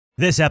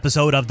This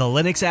episode of the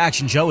Linux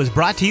Action Show is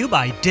brought to you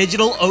by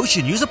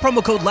DigitalOcean. Use the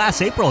promo code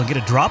LASTAPRIL and get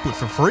a droplet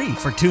for free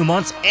for 2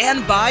 months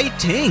and buy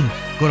Ting.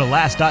 Go to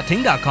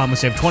last.ting.com and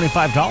save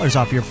 $25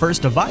 off your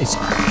first device.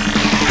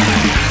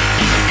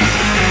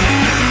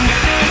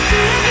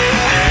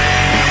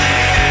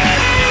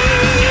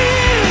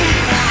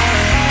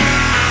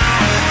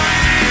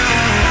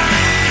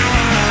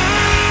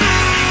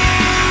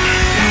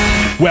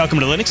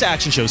 Welcome to Linux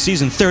Action Show,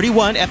 Season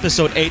 31,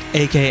 Episode 8,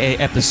 a.k.a.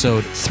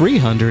 Episode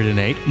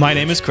 308. My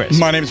name is Chris.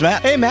 My name's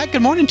Matt. Hey, Matt,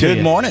 good morning to you.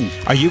 Good morning.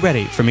 Are you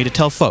ready for me to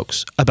tell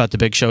folks about the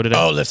big show today?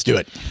 Oh, let's do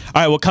it.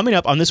 All right, well, coming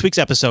up on this week's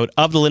episode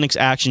of the Linux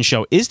Action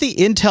Show, is the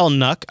Intel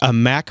NUC a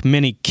Mac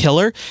Mini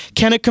killer?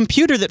 Can a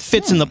computer that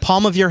fits in the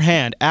palm of your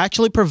hand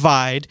actually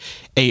provide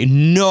a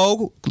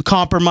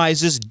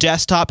no-compromises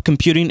desktop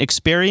computing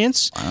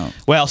experience? Wow.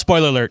 Well,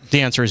 spoiler alert,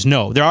 the answer is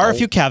no. There are a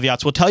few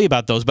caveats. We'll tell you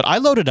about those, but I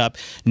loaded up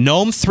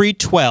Gnome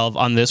 312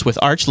 on this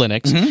with Arch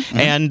Linux,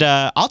 and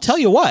I'll tell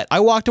you what, I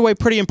walked away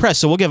pretty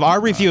impressed. So we'll give our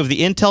review of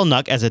the Intel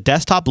NUC as a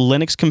desktop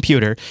Linux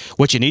computer,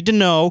 what you need to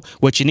know,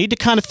 what you need to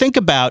kind of think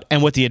about,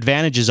 and what the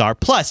advantages are.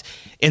 Plus,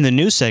 in the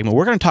news segment,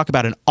 we're going to talk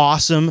about an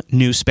awesome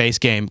new space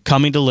game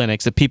coming to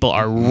Linux that people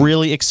are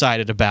really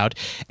excited about.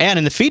 And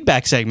in the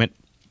feedback segment,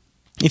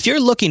 if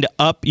you're looking to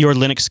up your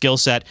Linux skill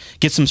set,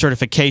 get some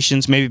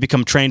certifications, maybe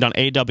become trained on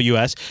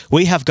AWS,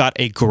 we have got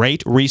a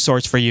great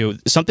resource for you.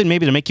 Something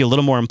maybe to make you a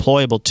little more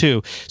employable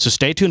too. So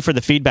stay tuned for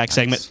the feedback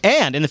segment.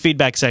 And in the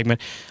feedback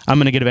segment, I'm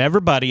going to give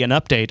everybody an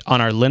update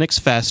on our Linux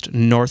Fest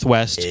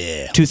Northwest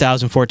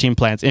 2014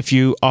 plans. If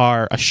you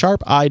are a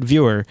sharp-eyed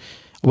viewer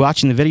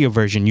watching the video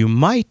version, you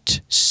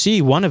might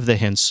see one of the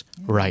hints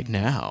right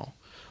now.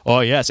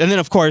 Oh, yes. And then,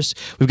 of course,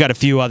 we've got a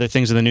few other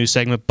things in the news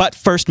segment. But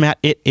first, Matt,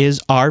 it is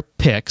our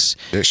picks.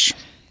 Ish.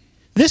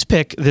 This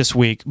pick this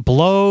week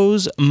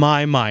blows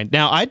my mind.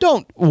 Now, I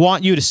don't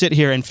want you to sit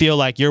here and feel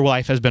like your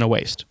life has been a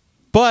waste.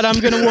 But I'm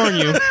going to warn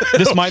you,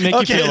 this might make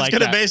you feel like that. it's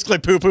going to basically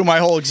poo-poo my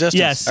whole existence.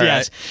 Yes,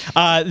 yes.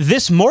 Right.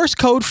 This Morse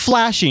code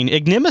flashing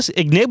Enigma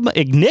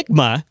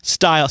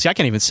style, see, I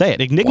can't even say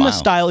it, Enigma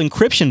style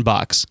encryption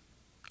box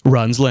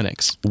runs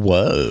Linux.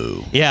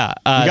 Whoa! Yeah,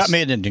 you got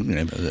me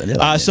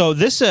into. So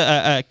this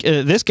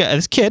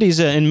kid, he's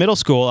in middle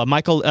school.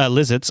 Michael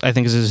Lizitz, I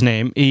think is his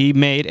name. He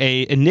made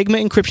a Enigma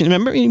encryption.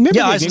 Remember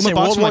yeah, I was Enigma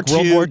box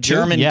World War II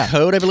German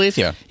code, I believe.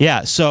 Yeah.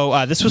 Yeah.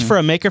 So this was for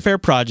a Maker Faire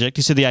project.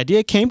 He said the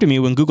idea came to me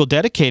when Google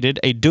dedicated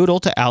a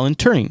doodle to Alan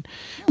Turing.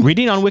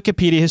 Reading on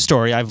Wikipedia his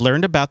story, I've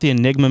learned about the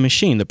Enigma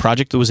machine, the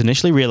project that was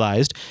initially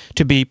realized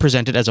to be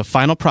presented as a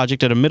final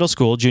project at a middle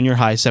school, junior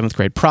high, 7th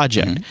grade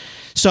project.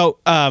 So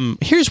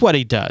here's what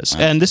he does,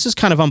 and this is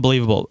kind of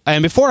unbelievable.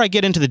 And before I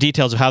get into the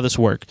details of how this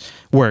works,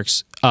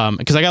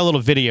 because I got a little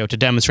video to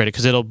demonstrate it,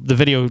 because the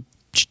video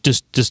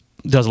just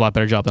does a lot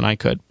better job than I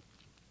could.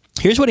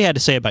 Here's what he had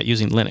to say about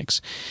using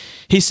Linux.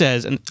 He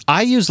says,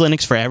 I use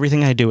Linux for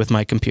everything I do with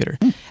my computer,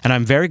 and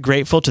I'm very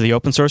grateful to the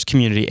open source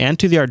community and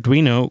to the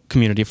Arduino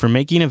community for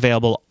making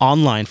available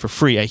online for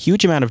free a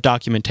huge amount of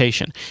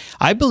documentation.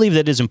 I believe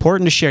that it is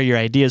important to share your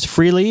ideas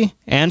freely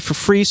and for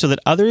free so that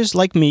others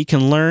like me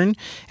can learn,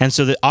 and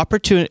so that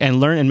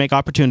learn and make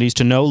opportunities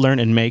to know, learn,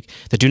 and make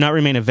that do not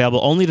remain available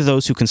only to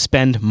those who can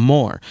spend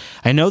more.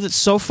 I know that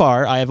so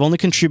far I have only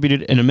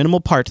contributed in a minimal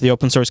part to the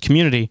open source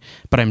community,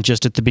 but I'm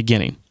just at the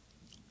beginning.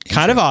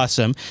 Kind of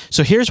awesome.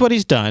 So here's what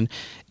he's done.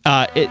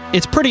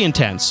 It's pretty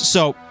intense.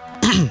 So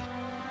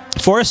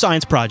for a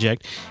science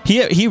project,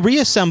 he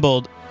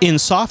reassembled in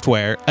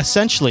software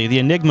essentially the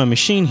Enigma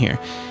machine here.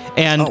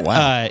 And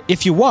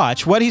if you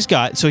watch what he's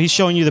got, so he's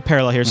showing you the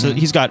parallel here. So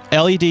he's got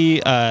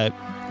LED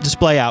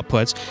display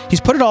outputs. He's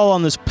put it all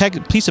on this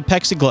piece of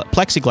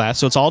plexiglass,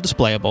 so it's all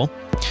displayable.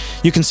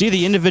 You can see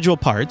the individual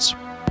parts.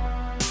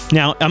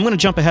 Now, I'm going to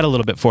jump ahead a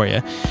little bit for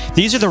you.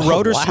 These are the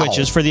rotor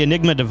switches for the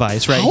Enigma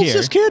device right here. How old's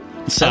this kid?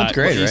 7th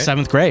grade, right?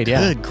 7th grade,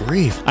 yeah. Good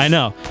grief. I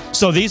know.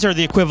 So these are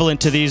the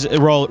equivalent to these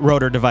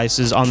rotor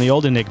devices on the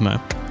old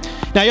Enigma.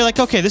 Now, you're like,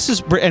 okay, this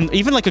is... And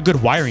even like a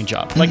good wiring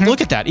job. Like,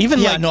 look at that.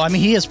 Even no, I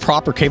mean, he has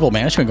proper cable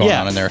management going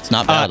on in there. It's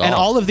not bad at all. And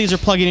all of these are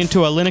plugging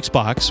into a Linux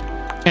box.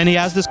 And he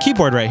has this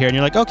keyboard right here. And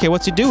you're like, okay,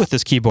 what's he do with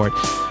this keyboard?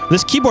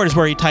 This keyboard is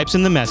where he types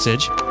in the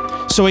message.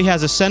 So he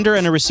has a sender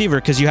and a receiver,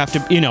 because you have to,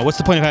 what's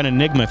the point of having an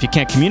Enigma if you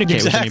can't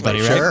communicate with anybody,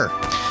 right? Sure.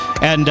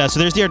 And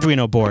so there's the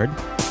Arduino board.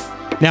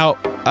 Now,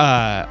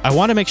 I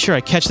want to make sure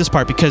I catch this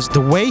part, because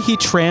the way he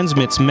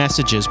transmits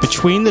messages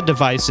between the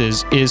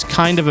devices is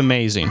kind of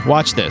amazing.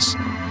 Watch this.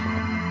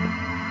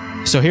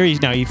 So here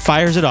he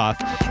fires it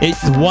off.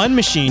 One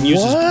machine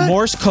uses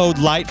Morse code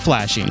light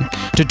flashing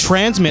to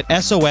transmit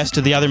SOS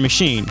to the other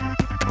machine.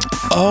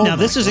 Oh, now,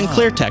 this is in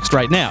clear text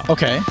right now.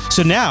 Okay.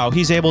 So now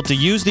he's able to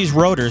use these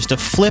rotors to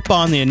flip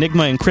on the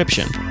Enigma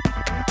encryption.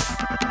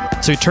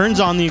 So he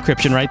turns on the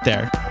encryption right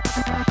there.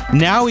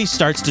 Now he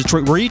starts to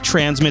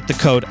retransmit the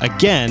code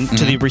again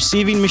to the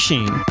receiving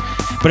machine.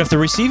 But if the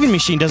receiving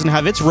machine doesn't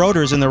have its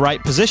rotors in the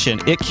right position,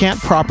 it can't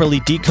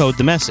properly decode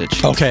the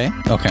message. Okay.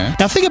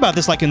 Now think about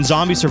this like in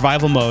zombie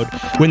survival mode,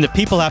 when the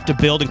people have to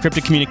build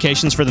encrypted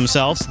communications for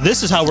themselves.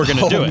 This is how we're going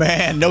to do it. Oh,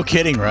 man. No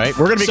kidding, right?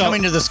 We're going to be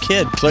coming to this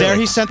kid, clearly. There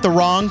he sent the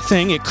wrong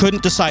thing. It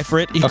couldn't decipher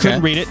it. He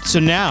couldn't read it. So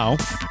now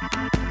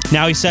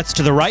he sets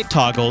to the right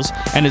toggles,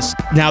 and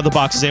now the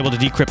box is able to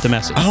decrypt the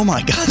message. Oh,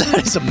 my God.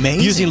 That is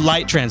amazing. Using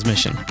light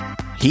transmission.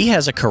 He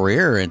has a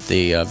career at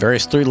the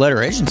various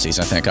three-letter agencies,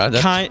 I think.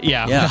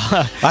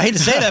 Yeah. I hate to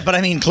say that, but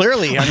I mean,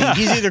 clearly,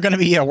 he's either going to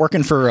be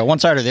working for one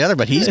side or the other,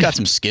 but he's got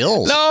some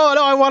skills. No,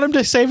 I want him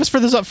to save us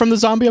from the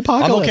zombie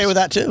apocalypse. I'm okay with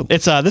that, too.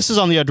 This is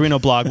on the Arduino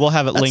blog. We'll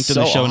have it linked in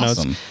the show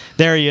notes.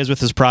 There he is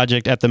with his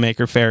project at the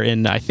Maker Faire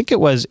in, I think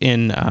it was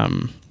in...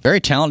 very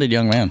talented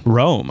young man.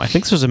 Rome. I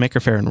think this was a Maker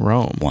Faire in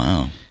Rome.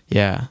 Wow.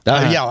 Yeah.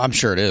 Yeah, I'm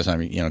sure it is. I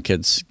mean,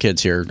 kids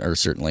here are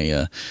certainly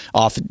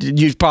off.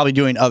 You're probably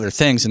doing other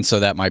things, and so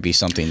that might be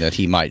something that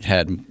he might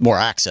had more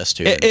access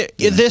to.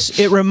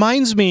 It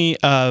reminds me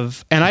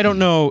of, and I don't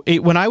know,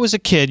 when I was a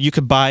kid, you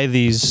could buy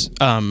these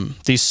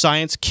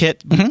science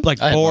kit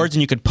boards,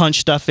 and you could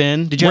punch stuff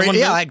in. Did you have one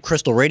of those? I had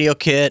Crystal Radio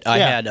Kit. I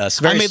had I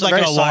made like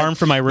an alarm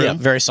for my room. Yeah,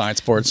 very science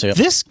boards. Yeah.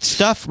 This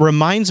stuff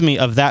reminds me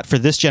of that for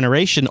this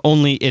generation.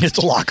 Only it's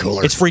a lot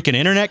cooler. It's freaking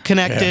internet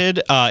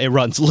connected. Yeah. It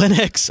runs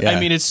Linux. Yeah. I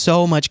mean, it's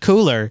so much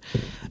cooler.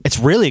 It's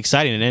really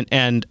exciting,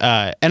 and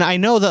I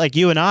know that like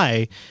you and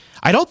I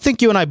don't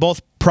think you and I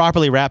both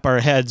properly wrap our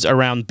heads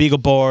around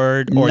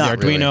BeagleBoard or the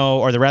Arduino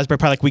or the Raspberry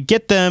Pi. Like we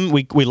get them,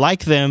 we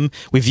like them,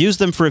 we've used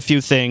them for a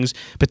few things,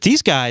 but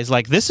these guys,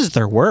 like, this is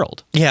their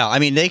world. Yeah, I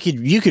mean,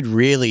 you could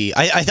really,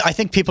 I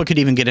think people could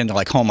even get into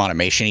like home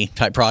automation-y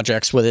type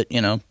projects with it.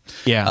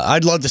 Yeah,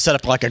 I'd love to set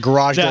up like a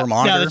garage door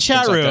monitor. Now the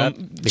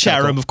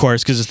chat room, of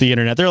course, because it's the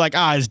internet. They're like,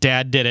 his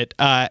dad did it.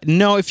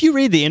 No, if you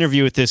read the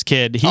interview with this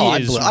kid,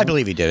 I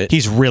believe he did it.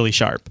 He's really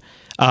sharp.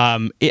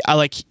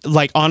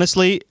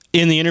 Honestly,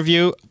 in the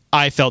interview,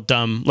 I felt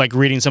dumb, like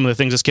reading some of the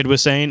things this kid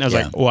was saying. I was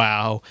like,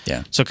 wow.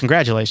 Yeah. So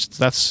congratulations.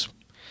 That's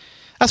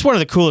one of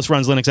the coolest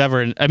runs Linux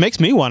ever, and it makes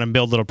me want to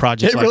build little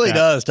projects like that. It really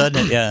does,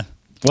 doesn't it? Yeah.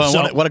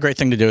 Well, what a great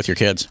thing to do with your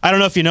kids. I don't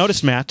know if you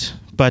noticed, Matt,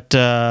 but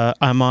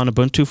I'm on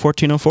Ubuntu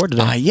 14.04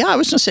 today. Yeah, I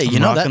was going to say,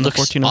 that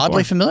looks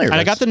oddly familiar. And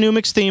I got the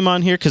Numix theme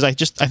on here because I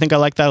think I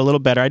like that a little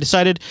better. I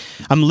decided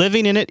I'm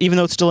living in it, even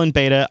though it's still in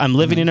beta. I'm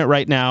living in it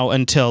right now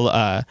until,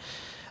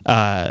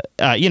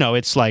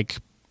 it's like,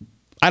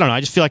 I don't know.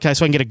 I just feel like I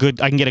can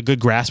get a good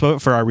grasp of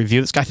it for our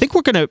review. I think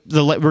we're gonna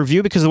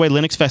review, because of the way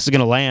Linux Fest is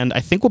gonna land. I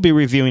think we'll be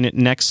reviewing it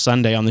next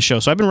Sunday on the show.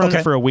 So I've been running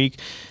it for a week.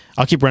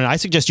 I'll keep running. I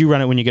suggest you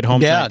run it when you get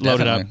home. Yeah, tonight, load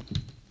it up.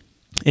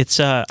 It's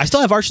I still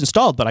have Arch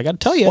installed, but I got to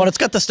tell you, it's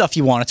got the stuff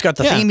you want. It's got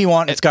the theme you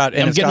want. It's got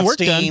I'm getting work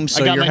Steam. Done.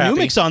 So I got my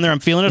Numix on there. I'm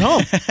feeling at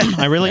home.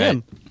 I really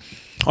am.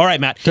 All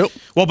right, Matt. Cool.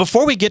 Well,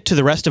 before we get to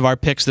the rest of our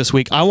picks this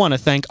week, I want to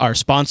thank our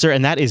sponsor,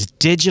 and that is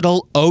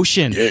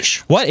DigitalOcean.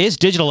 Ish. What is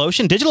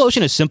DigitalOcean?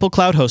 DigitalOcean is simple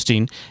cloud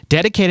hosting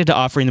dedicated to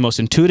offering the most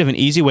intuitive and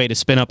easy way to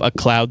spin up a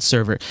cloud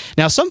server.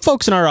 Now, some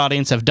folks in our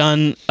audience have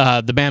done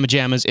the Bama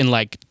Jammas in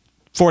like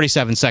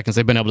 47 seconds.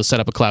 They've been able to set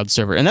up a cloud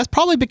server, and that's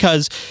probably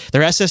because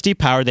they're SSD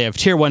powered, they have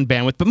tier 1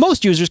 bandwidth, but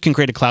most users can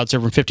create a cloud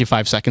server in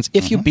 55 seconds.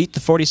 If you beat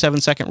the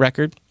 47-second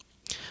record,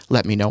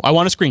 let me know. I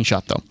want a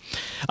screenshot, though.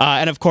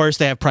 And, of course,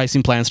 they have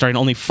pricing plans starting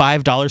only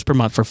 $5 per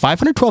month for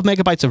 512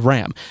 megabytes of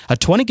RAM, a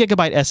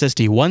 20-gigabyte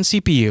SSD, 1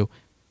 CPU,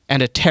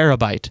 and a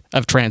terabyte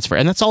of transfer.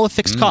 And that's all a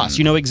fixed cost.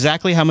 You know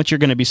exactly how much you're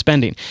going to be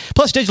spending.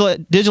 Plus,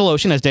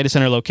 DigitalOcean has data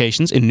center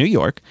locations in New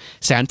York,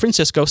 San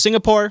Francisco,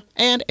 Singapore,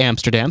 and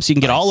Amsterdam. So you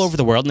can get all over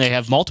the world, and they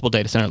have multiple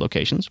data center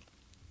locations.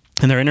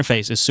 And their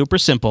interface is super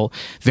simple,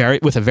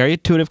 with a very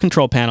intuitive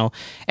control panel,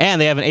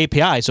 and they have an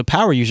API, so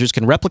power users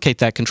can replicate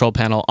that control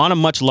panel on a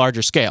much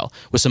larger scale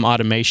with some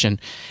automation.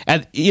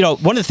 And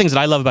one of the things that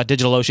I love about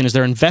DigitalOcean is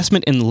their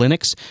investment in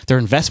Linux, their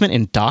investment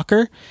in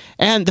Docker,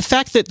 and the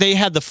fact that they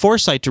had the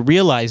foresight to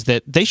realize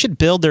that they should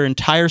build their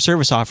entire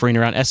service offering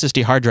around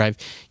SSD hard drive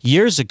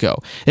years ago.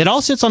 It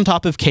all sits on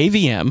top of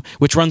KVM,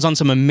 which runs on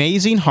some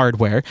amazing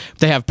hardware.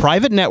 They have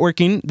private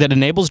networking that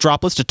enables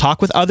droplets to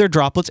talk with other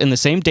droplets in the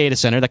same data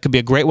center. That could be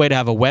a great way to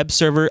have a web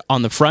server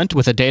on the front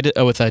with a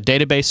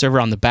database server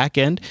on the back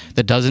end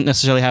that doesn't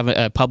necessarily have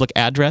a public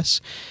address.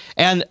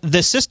 And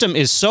the system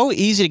is so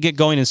easy to get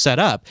going and set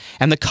up,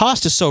 and the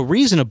cost is so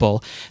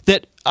reasonable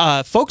that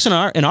folks in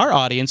our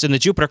audience in the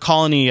Jupyter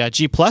Colony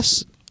G+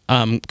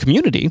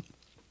 community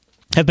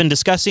have been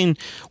discussing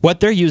what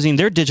they're using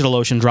their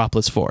DigitalOcean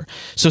droplets for.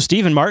 So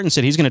Stephen Martin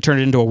said he's going to turn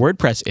it into a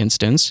WordPress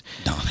instance.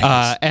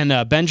 Nice.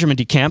 And Benjamin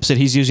DeCamp said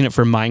he's using it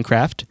for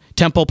Minecraft.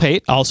 Temple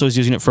Pate also is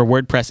using it for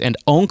WordPress and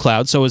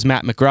OwnCloud. So is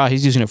Matt McGraw.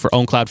 He's using it for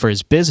OwnCloud for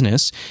his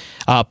business.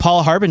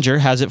 Paul Harbinger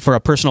has it for a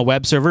personal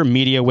web server,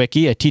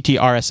 MediaWiki, a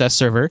TT-RSS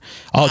server.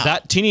 Oh, wow.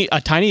 That tiny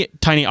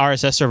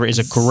RSS server is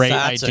a great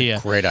idea.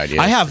 That's a great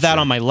idea. I have that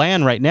on my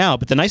LAN right now,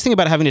 but the nice thing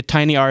about having a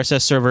tiny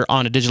RSS server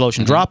on a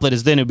DigitalOcean droplet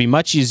is then it would be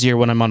much easier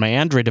when I'm on my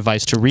Android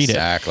device to read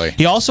Exactly. it.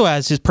 He also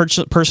has his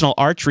personal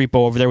Arch repo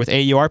over there with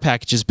AUR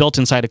packages built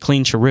inside a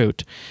clean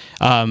cheroot.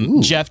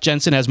 Jeff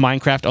Jensen has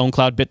Minecraft,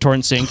 OwnCloud,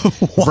 BitTorrent Sync,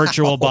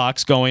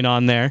 VirtualBox going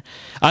on there.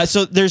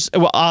 So there's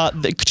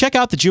check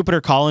out the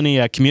Jupyter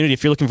Colony community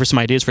if you're looking for some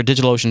ideas for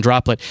DigitalOcean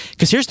Droplet.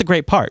 Because here's the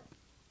great part.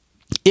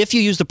 If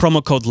you use the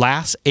promo code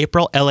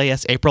LASAPRIL,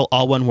 L-A-S-April,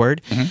 all one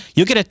word,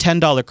 you'll get a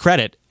 $10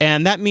 credit.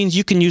 And that means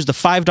you can use the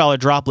 $5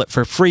 droplet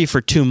for free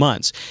for 2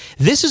 months.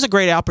 This is a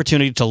great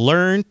opportunity to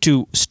learn,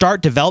 to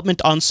start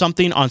development on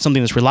something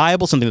that's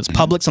reliable, something that's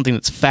public, something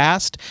that's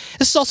fast.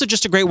 This is also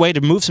just a great way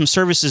to move some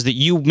services that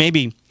you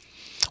maybe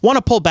want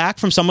to pull back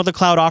from some of the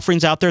cloud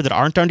offerings out there that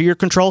aren't under your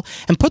control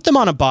and put them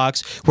on a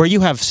box where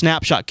you have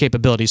snapshot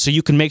capabilities so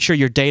you can make sure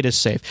your data is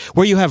safe,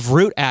 where you have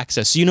root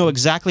access so you know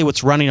exactly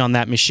what's running on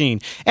that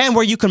machine, and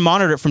where you can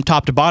monitor it from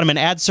top to bottom and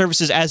add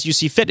services as you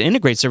see fit and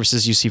integrate services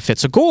as you see fit.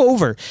 So go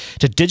over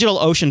to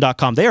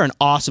DigitalOcean.com. They are an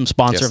awesome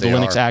sponsor of the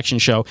Linux Action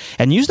Show,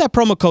 and use that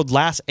promo code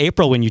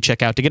LASAPRIL when you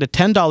check out to get a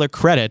 $10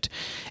 credit.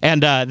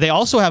 And they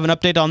also have an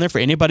update on there for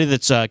anybody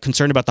that's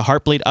concerned about the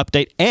Heartbleed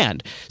update.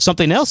 And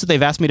something else that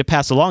they've asked me to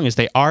pass along is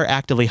they are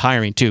actively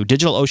hiring too.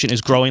 DigitalOcean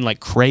is growing like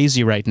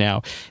crazy right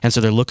now, and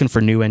so they're looking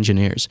for new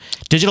engineers.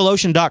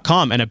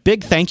 DigitalOcean.com, and a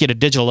big thank you to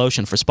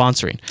DigitalOcean for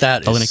sponsoring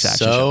the Linux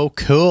Action Show. So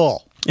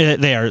cool.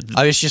 They are.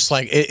 I was just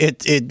like,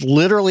 it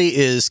literally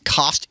is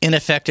cost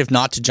ineffective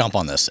not to jump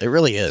on this. It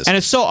really is. And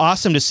it's so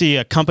awesome to see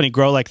a company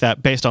grow like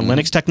that based on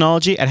Linux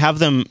technology and have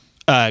them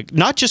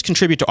not just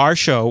contribute to our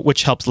show,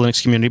 which helps the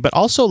Linux community, but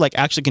also like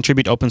actually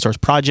contribute to open source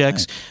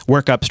projects,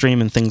 work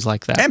upstream, and things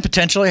like that. And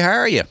potentially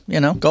hire you.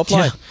 You know, go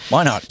apply. Yeah.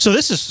 Why not? So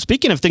this is,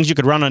 speaking of things you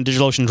could run on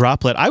DigitalOcean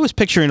Droplet, I was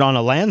picturing it on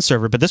a LAN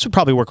server, but this would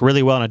probably work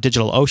really well on a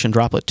DigitalOcean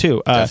Droplet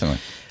too. Definitely.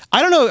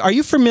 I don't know. Are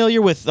you familiar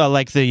with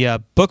like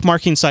the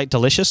bookmarking site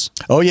Delicious?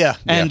 Oh yeah.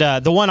 And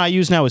the one I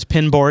use now is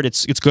Pinboard.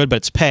 It's good, but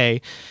it's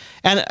pay.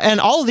 And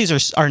all of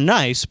these are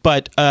nice,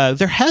 but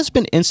there has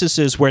been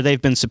instances where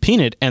they've been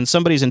subpoenaed and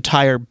somebody's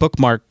entire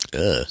bookmark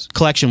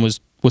collection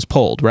was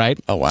pulled, right?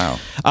 Oh, wow.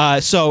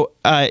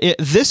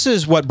 This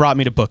is what brought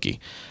me to Bookie.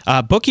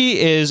 Bookie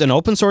is an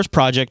open source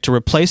project to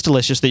replace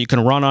Delicious that you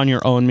can run on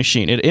your own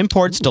machine. It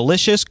imports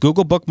Delicious,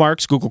 Google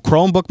bookmarks, Google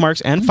Chrome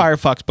bookmarks, and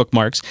Firefox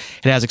bookmarks.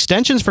 It has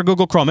extensions for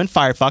Google Chrome and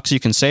Firefox, so you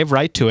can save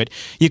right to it.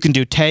 You can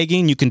do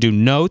tagging, you can do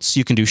notes,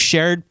 you can do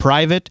shared,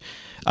 private.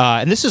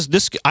 And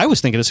I was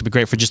thinking this would be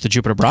great for just the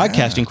Jupyter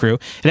Broadcasting crew.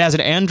 It has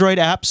an Android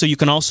app, so you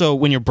can also,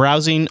 when you're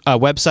browsing a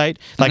website,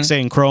 like say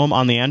in Chrome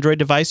on the Android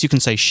device, you can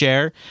say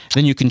share.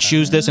 Then you can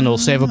choose this, and it'll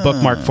save a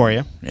bookmark for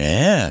you.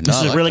 Yeah,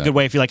 this is a really good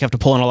way if you like have to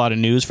pull in a lot of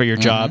news for your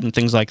job and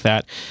things like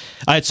that.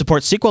 It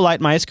supports SQLite,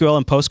 MySQL,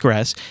 and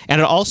Postgres,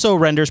 and it also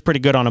renders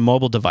pretty good on a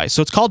mobile device.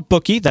 So it's called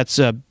Bookie. That's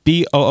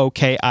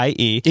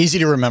B-O-O-K-I-E. Easy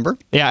to remember.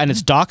 Yeah, and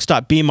it's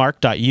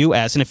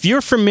docs.bmark.us. And if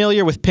you're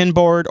familiar with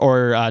Pinboard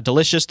or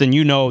Delicious, then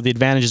you know the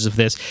advantages of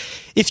this.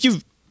 If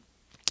you've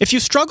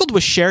struggled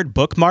with shared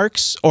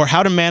bookmarks or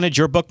how to manage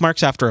your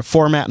bookmarks after a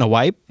format and a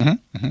wipe,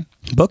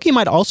 Bookie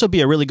might also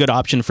be a really good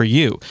option for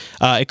you.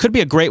 It could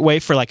be a great way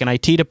for like an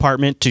IT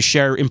department to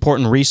share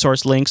important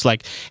resource links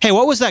like, hey,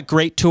 what was that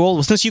great tool?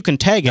 Well, since you can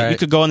tag it, you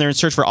could go in there and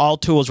search for all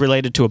tools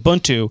related to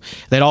Ubuntu.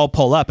 They'd all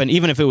pull up. And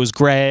even if it was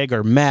Greg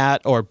or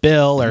Matt or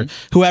Bill or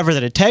whoever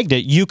that had tagged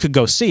it, you could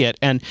go see it.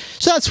 And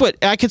so that's what,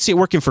 I could see it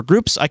working for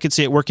groups. I could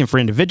see it working for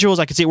individuals.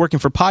 I could see it working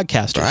for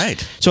podcasters.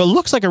 Right. So it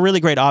looks like a really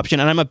great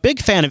option. And I'm a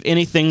big fan of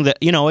anything that,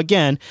 you know,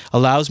 again,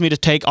 allows me to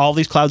take all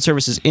these cloud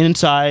services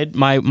inside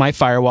my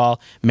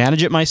firewall,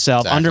 manage it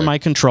myself, under my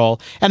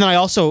control. And then I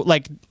also,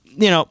 like,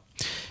 you know,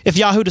 if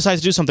Yahoo decides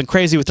to do something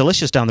crazy with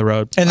Delicious down the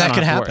road, and that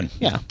could happen.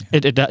 Yeah,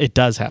 it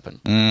does happen.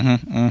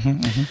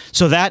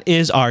 So that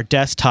is our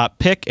desktop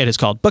pick. It is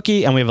called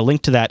Bookie, and we have a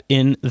link to that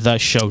in the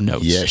show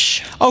notes.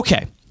 Yes.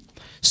 Okay,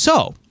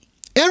 so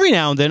every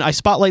now and then I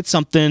spotlight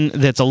something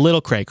that's a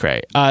little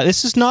cray-cray.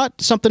 This is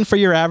not something for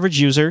your average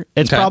user.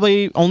 It's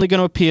probably only going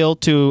to appeal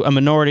to a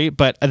minority,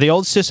 but the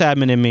old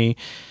sysadmin in me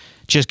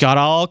just got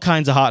all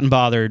kinds of hot and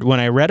bothered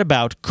when I read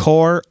about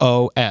Core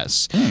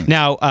OS.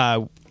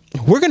 Now,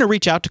 we're going to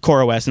reach out to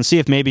Core OS and see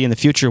if maybe in the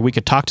future we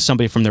could talk to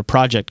somebody from their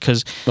project,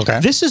 because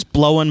this is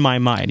blowing my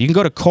mind. You can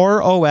go to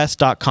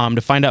coreos.com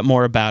to find out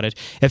more about it.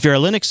 If you're a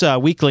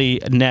Linux Weekly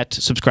Net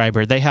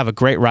subscriber, they have a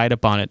great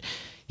write-up on it.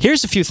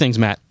 Here's a few things,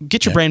 Matt.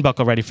 Get your brain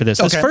buckle ready for this.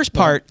 This first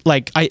part,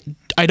 like, I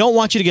don't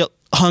want you to get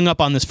hung up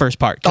on this first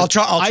part. I'll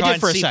try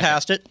and see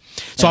past it.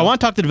 So I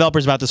want to talk to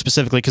developers about this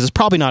specifically because it's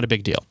probably not a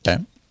big deal.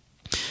 Okay.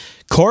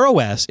 Core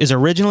OS is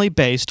originally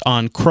based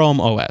on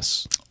Chrome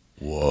OS.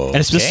 Whoa. And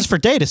this is for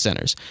data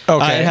centers.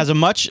 Okay. It has a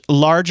much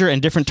larger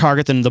and different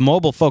target than the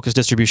mobile-focused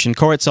distribution.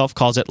 Core itself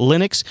calls it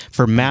Linux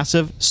for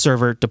massive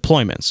server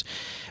deployments.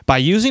 By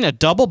using a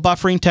double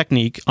buffering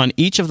technique on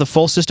each of the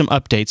full system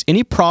updates,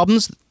 any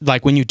problems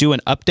like when you do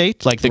an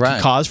update, like that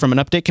can cause from an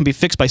update, can be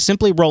fixed by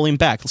simply rolling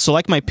back. So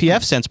like my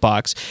pfSense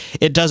box,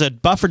 it does a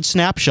buffered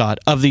snapshot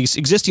of the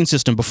existing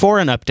system before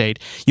an update.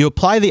 You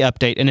apply the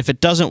update, and if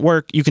it doesn't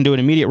work, you can do an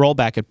immediate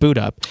rollback at boot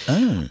up.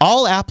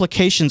 All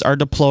applications are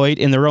deployed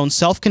in their own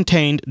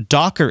self-contained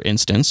Docker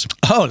instance.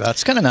 Oh,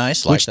 that's kind of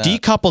nice. Which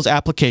decouples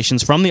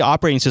applications from the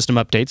operating system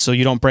updates so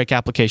you don't break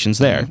applications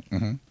there.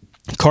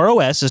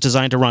 CoreOS is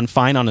designed to run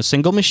fine on a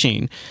single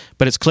machine,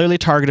 but it's clearly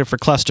targeted for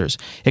clusters.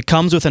 It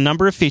comes with a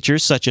number of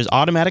features such as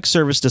automatic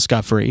service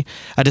discovery,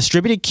 a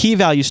distributed key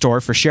value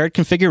store for shared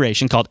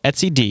configuration called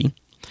etcd,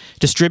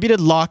 distributed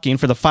locking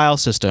for the file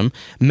system,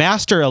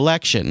 master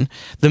election,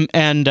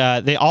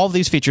 all of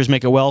these features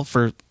make it well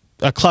for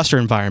a cluster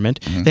environment.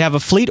 They have a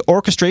fleet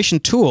orchestration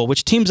tool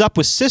which teams up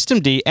with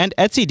systemd and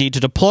etcd to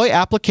deploy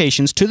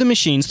applications to the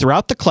machines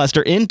throughout the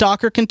cluster in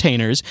Docker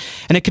containers,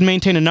 and it can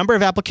maintain a number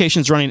of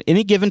applications running at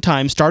any given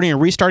time, starting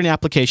and restarting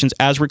applications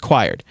as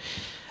required.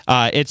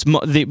 A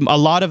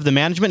lot of the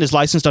management is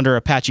licensed under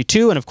Apache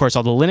 2, and of course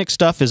all the Linux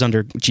stuff is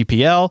under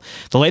GPL.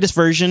 The latest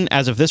version,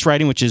 as of this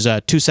writing, which is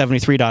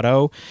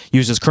 273.0,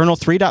 uses kernel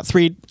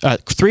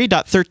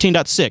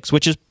 3.13.6,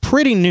 which is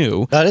pretty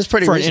new. That is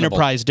pretty for reasonable.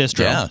 An enterprise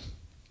distro. Yeah.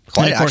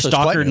 And of course,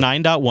 Docker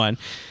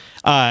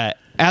 9.1.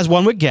 As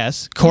one would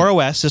guess,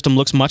 CoreOS system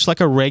looks much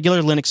like a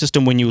regular Linux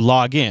system when you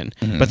log in,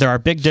 but there are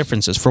big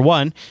differences. For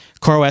one,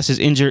 CoreOS is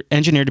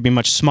engineered to be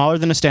much smaller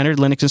than a standard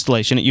Linux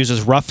installation. It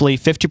uses roughly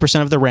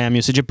 50% of the RAM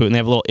usage at boot, and they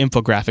have a little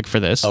infographic for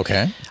this.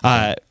 Okay.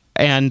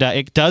 And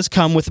it does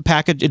come with a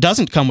package. It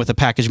doesn't come with a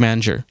package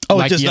manager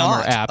like it does Yum or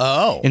not. app.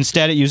 Oh.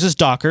 Instead, it uses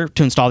Docker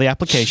to install the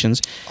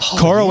applications.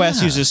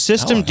 CoreOS uses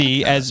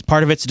systemd as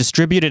part of its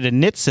distributed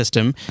init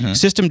system.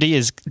 Systemd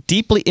is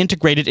deeply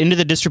integrated into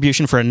the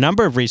distribution for a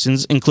number of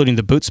reasons, including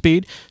the boot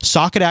speed,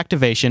 socket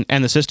activation,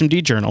 and the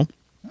systemd journal.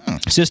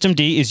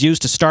 Systemd is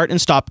used to start and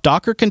stop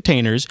Docker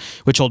containers,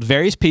 which hold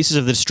various pieces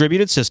of the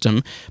distributed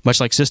system, much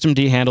like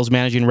systemd handles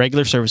managing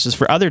regular services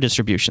for other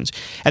distributions.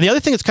 And the other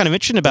thing that's kind of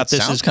interesting about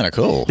this is kind of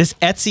cool. This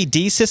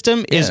etcd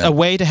system is a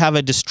way to have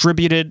a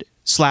distributed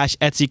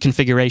 /etc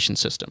configuration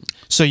system.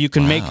 So you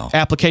can make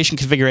application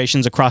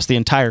configurations across the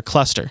entire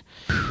cluster.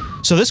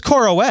 So this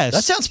CoreOS...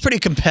 That sounds pretty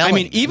compelling. I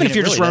mean, even if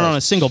you're just running on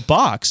a single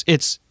box,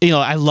 it's,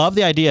 I love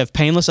the idea of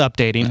painless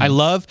updating. I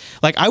love,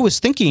 I was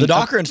thinking... The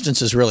Docker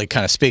instances really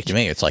kind of speak to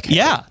me. It's like... Hey.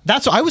 Yeah,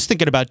 that's what I was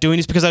thinking about doing,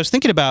 is because I was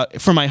thinking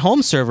about, for my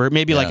home server,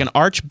 maybe like an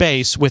Arch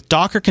base with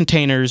Docker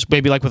containers,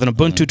 maybe like with an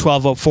Ubuntu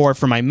 12.04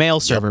 for my mail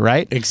server,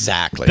 right?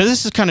 Exactly. But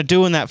this is kind of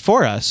doing that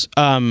for us.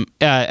 And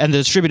the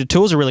distributed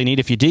tools are really neat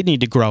if you did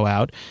need to grow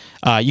out.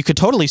 You could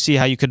totally see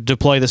how you could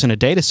deploy this in a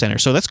data center.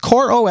 So that's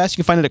CoreOS. You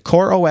can find it at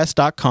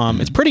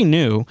coreos.com. It's pretty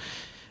new.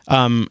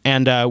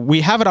 And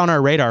we have it on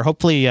our radar.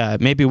 Hopefully,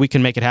 maybe we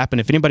can make it happen.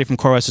 If anybody from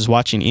CoreOS is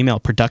watching, email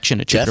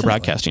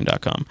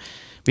production@jupiterbroadcasting.com.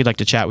 We'd like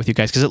to chat with you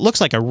guys, because it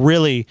looks like a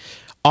really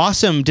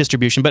awesome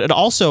distribution, but it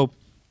also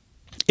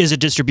is a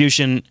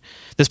distribution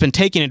that's been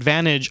taking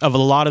advantage of a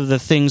lot of the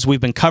things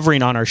we've been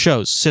covering on our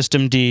shows,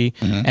 systemd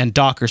and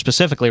Docker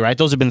specifically, right?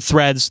 Those have been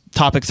threads,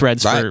 topic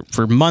threads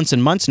for months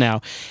and months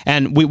now.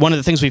 And one of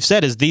the things we've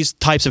said is these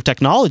types of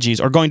technologies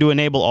are going to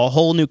enable a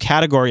whole new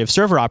category of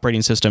server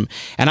operating system.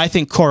 And I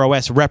think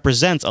CoreOS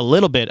represents a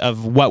little bit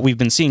of what we've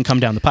been seeing come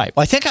down the pipe.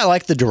 Well, I think I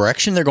like the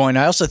direction they're going.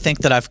 I also think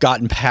that I've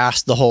gotten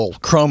past the whole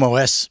Chrome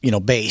OS,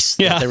 base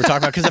that they were talking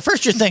about. Because at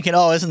first you're thinking,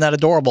 oh, isn't that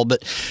adorable?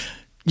 But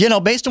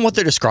based on what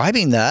they're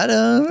describing, that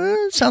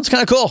sounds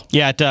kind of cool.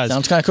 Yeah, it does.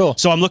 Sounds kind of cool.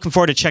 So I'm looking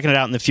forward to checking it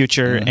out in the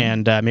future,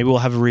 and maybe we'll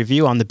have a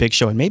review on the big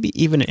show, and maybe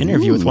even an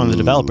interview with one of the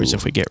developers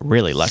if we get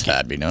really lucky.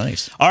 That'd be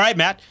nice. All right,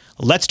 Matt,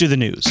 let's do the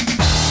news.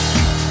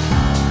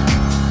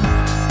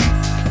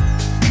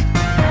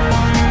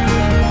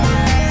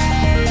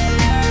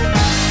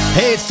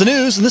 Hey, it's the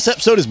news, and this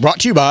episode is brought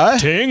to you by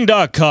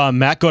Ting.com.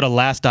 Matt, go to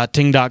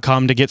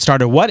last.ting.com to get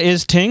started. What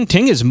is Ting?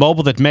 Ting is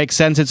mobile that makes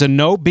sense. It's a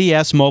no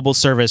BS mobile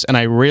service, and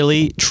I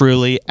really,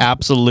 truly,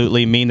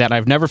 absolutely mean that.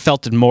 I've never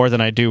felt it more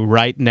than I do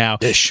right now.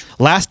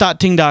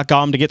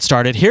 Last.ting.com to get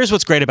started. Here's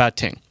what's great about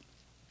Ting.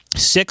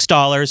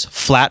 $6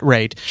 flat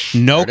rate,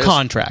 no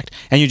contract,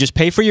 and you just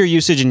pay for your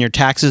usage and your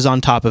taxes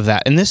on top of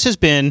that. And this has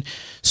been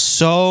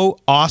so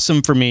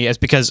awesome for me,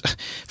 because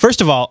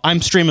first of all,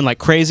 I'm streaming like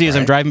crazy as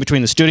I'm driving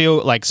between the studio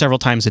like several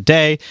times a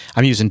day.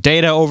 I'm using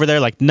data over there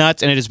like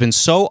nuts, and it has been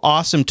so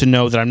awesome to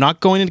know that I'm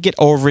not going to get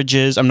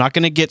overages. I'm not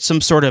going to get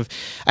some sort of...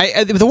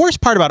 the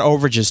worst part about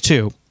overages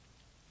too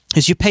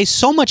is you pay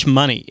so much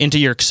money into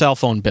your cell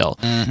phone bill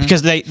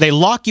because they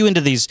lock you into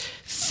these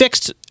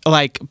fixed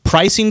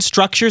pricing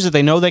structures that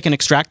they know they can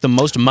extract the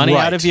most money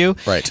out of you.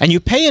 And you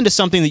pay into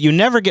something that you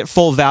never get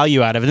full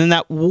value out of. And then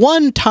that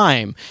one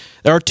time,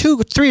 there are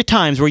 2-3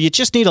 times where you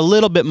just need a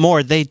little bit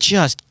more, they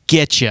just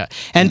get you.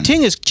 And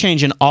Ting is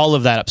changing all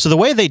of that up. So the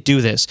way they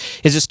do this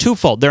is it's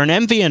twofold. They're an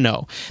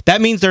MVNO.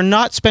 That means they're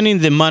not spending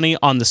the money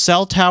on the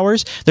cell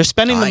towers. They're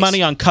spending the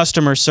money on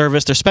customer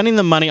service. They're spending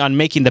the money on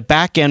making the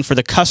back end for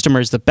the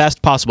customers the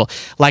best possible,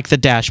 like the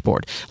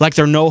dashboard, like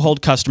their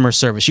no-hold customer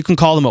service. You can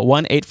call them at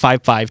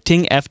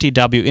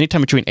 1-855-TING-FTW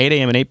anytime between 8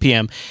 a.m. and 8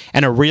 p.m.,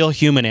 and a real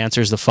human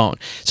answers the phone.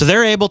 So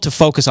they're able to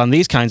focus on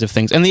these kinds of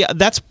things. And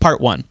that's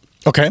part one.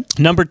 Okay.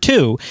 Number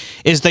two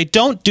is they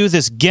don't do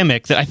this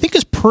gimmick that I think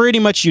is pretty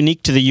much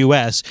unique to the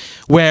U.S.,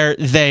 where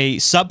they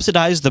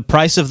subsidize the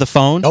price of the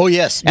phone. Oh,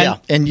 yes.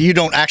 And you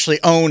don't actually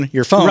own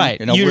your phone. Right.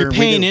 You're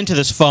paying into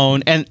this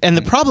phone. And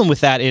the problem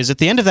with that is at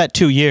the end of that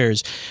 2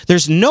 years,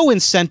 there's no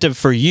incentive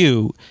for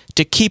you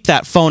to keep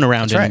that phone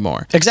around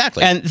anymore.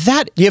 Exactly. And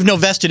that... You have no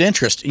vested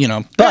interest,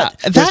 But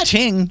with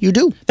Ting, you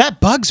do.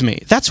 That bugs me.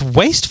 That's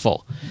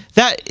wasteful.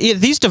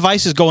 These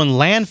devices go in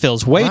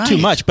landfills way too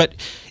much, but...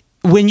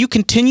 When you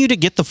continue to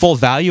get the full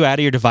value out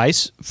of your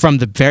device from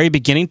the very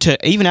beginning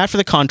to even after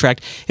the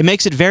contract, it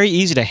makes it very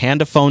easy to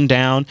hand a phone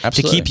down,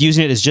 to keep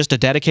using it as just a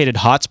dedicated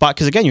hotspot,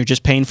 because again, you're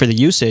just paying for the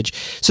usage.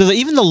 So that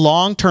even the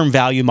long-term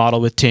value model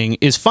with Ting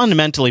is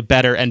fundamentally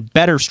better and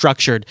better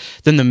structured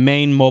than the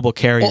main mobile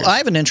carriers. Well, I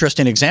have an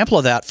interesting example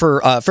of that.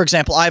 For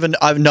example, I have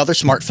another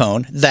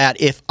smartphone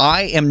that if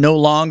I am no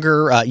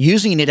longer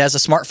using it as a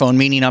smartphone,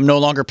 meaning I'm no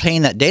longer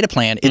paying that data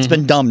plan, it's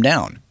been dumbed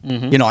down.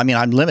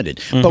 I'm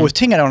limited. But with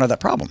Ting, I don't have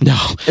that problem. No.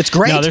 It's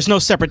great. No, there's no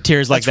separate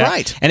tiers like that.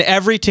 That's right. And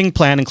every Ting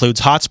plan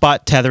includes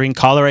hotspot, tethering,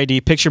 caller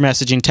ID, picture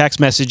messaging, text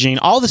messaging,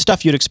 all the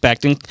stuff you'd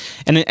expect, and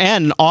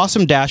an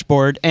awesome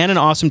dashboard and an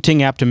awesome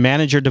Ting app to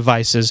manage your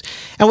devices.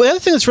 And the other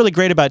thing that's really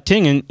great about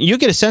Ting, and you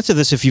get a sense of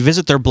this if you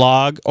visit their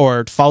blog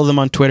or follow them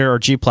on Twitter or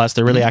G+,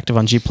 they're really active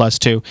on G+,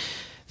 too.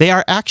 They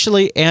are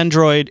actually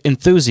Android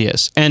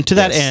enthusiasts. And to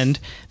that end,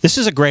 this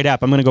is a great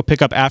app I'm going to go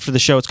pick up after the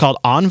show. It's called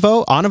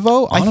Onvo,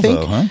 I think.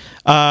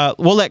 Huh?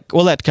 We'll let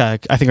I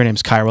think her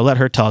name's Kyra. We'll let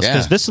her tell us,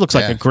 because this looks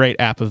like a great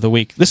app of the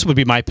week. This would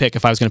be my pick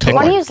if I was going to pick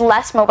one. Want to use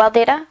less mobile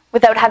data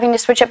without having to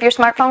switch up your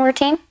smartphone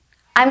routine?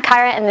 I'm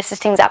Kyra, and this is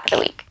Ting's App of the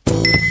Week.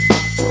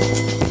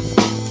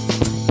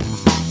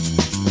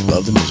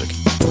 Love the music.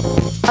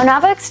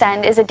 Onavo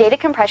Extend is a data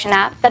compression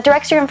app that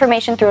directs your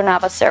information through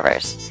Onavo's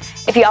servers.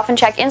 If you often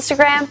check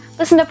Instagram,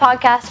 listen to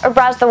podcasts, or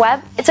browse the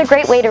web, it's a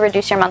great way to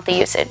reduce your monthly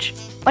usage.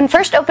 When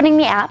first opening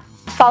the app,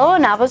 follow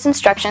Onavo's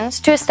instructions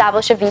to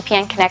establish a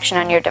VPN connection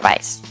on your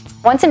device.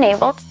 Once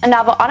enabled,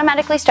 Onavo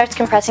automatically starts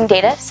compressing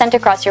data sent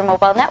across your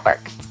mobile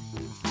network.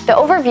 The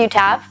Overview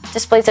tab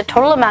displays the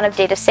total amount of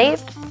data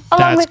saved,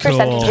 along with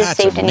percentages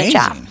saved in each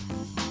app.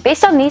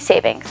 Based on these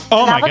savings,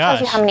 Onavo tells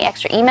you how many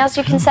extra emails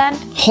you can send,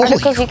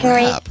 articles you can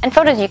read, and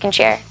photos you can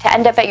share to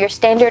end up at your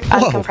standard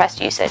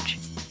uncompressed usage.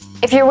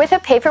 If you're with a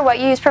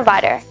pay-for-what-you-use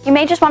provider, you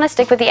may just want to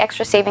stick with the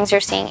extra savings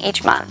you're seeing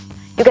each month.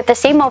 You'll get the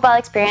same mobile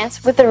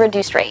experience with a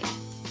reduced rate.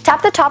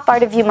 Tap the top bar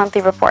to view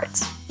monthly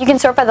reports. You can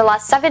sort by the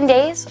last 7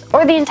 days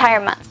or the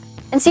entire month,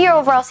 and see your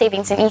overall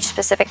savings in each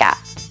specific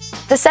app.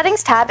 The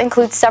Settings tab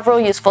includes several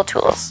useful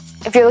tools.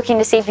 If you're looking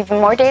to save even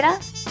more data,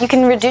 you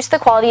can reduce the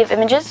quality of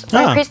images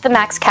or increase the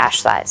max cache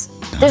size.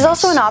 There's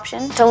also an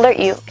option to alert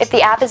you if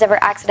the app is ever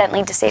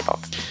accidentally disabled.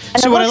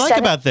 And so what I like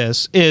about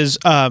this is,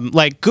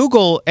 like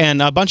Google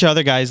and a bunch of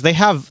other guys, they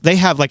have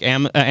like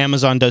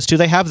Amazon does too.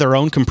 They have their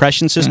own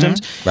compression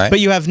systems, but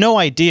you have no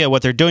idea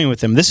what they're doing with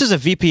them. This is a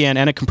VPN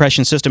and a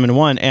compression system in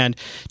one, and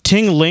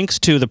Ting links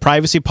to the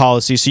privacy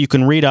policy so you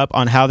can read up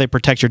on how they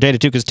protect your data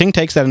too, because Ting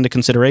takes that into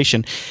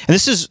consideration. And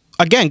this is,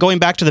 again, going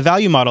back to the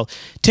value model,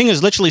 Ting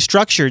is literally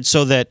structured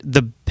so that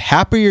the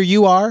happier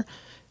you are,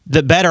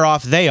 the better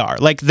off they are.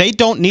 Like, they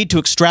don't need to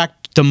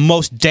extract the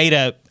most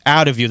data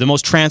out of you, the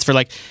most transfer.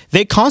 Like,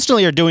 they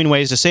constantly are doing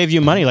ways to save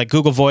you money, like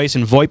Google Voice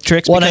and VoIP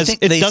tricks. Well, because I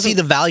think they see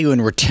the value in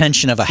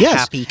retention of a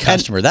happy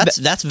customer.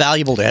 That's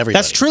valuable to everybody.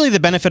 That's truly the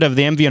benefit of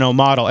the MVNO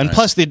model. And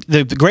plus,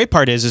 the great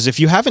part is if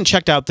you haven't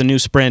checked out the new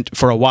Sprint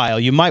for a while,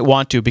 you might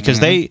want to, because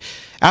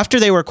after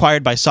they were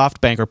acquired by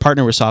SoftBank or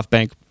partnered with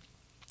SoftBank,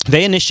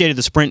 they initiated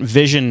the Sprint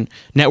Vision,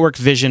 Network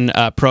Vision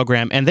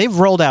program, and they've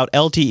rolled out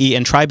LTE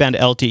and tri-band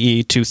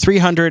LTE to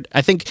 300.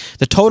 I think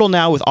the total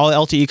now with all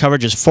LTE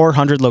coverage is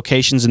 400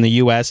 locations in the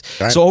U.S.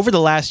 Right. So over the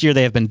last year,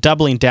 they have been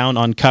doubling down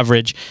on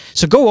coverage.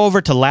 So go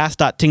over to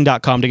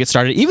last.ting.com to get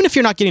started, even if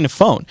you're not getting a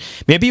phone.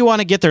 Maybe you want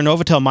to get their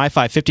Novatel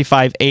MiFi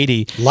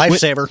 5580.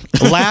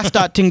 Lifesaver.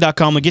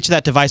 Last.ting.com will get you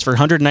that device for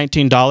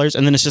 $119,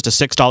 and then it's just a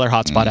 $6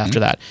 hotspot after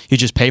that. You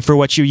just pay for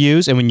what you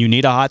use, and when you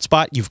need a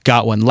hotspot, you've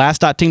got one.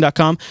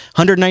 Last.ting.com,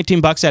 $119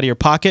 out of your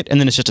pocket, and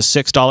then it's just a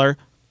 $6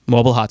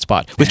 mobile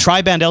hotspot with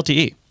tri-band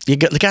LTE. You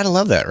gotta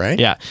love that, right?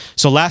 Yeah.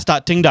 So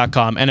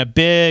last.ting.com, and a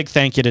big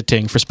thank you to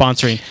Ting for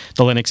sponsoring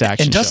the Linux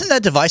Action And doesn't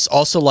that device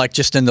also, like,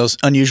 just in those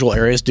unusual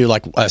areas, do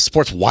like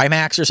sports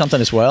WiMAX or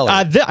something as well?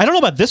 I don't know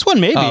about this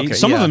one. Maybe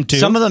some of them do.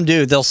 Some of them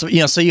do. They'll, so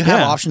you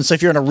have options. So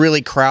if you're in a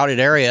really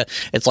crowded area,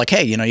 it's like,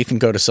 hey, you can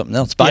go to something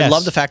else. But I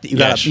love the fact that you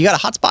got a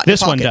hotspot.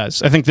 This one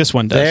does. I think this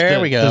one does. There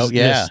we go.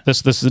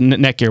 This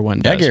Netgear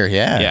one does. Netgear,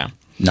 yeah.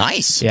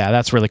 Nice. Yeah,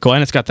 that's really cool.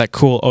 And it's got that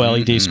cool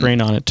OLED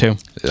screen on it, too.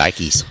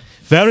 Likeys.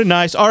 Very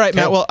nice. All right,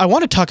 Matt. Well, I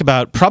want to talk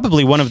about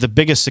probably one of the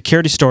biggest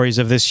security stories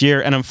of this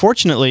year, and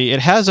unfortunately,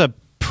 it has a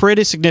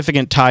pretty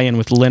significant tie-in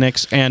with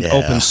Linux and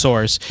open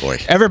source. Boy.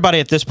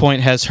 Everybody at this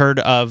point has heard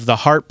of the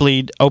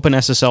Heartbleed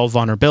OpenSSL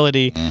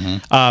vulnerability.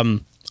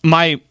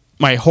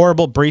 My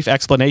horrible brief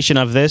explanation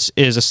of this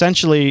is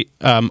essentially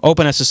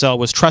OpenSSL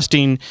was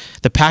trusting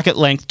the packet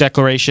length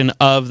declaration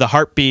of the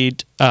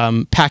Heartbleed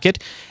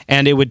packet,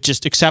 and it would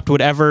just accept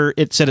whatever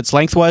it said its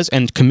length was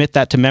and commit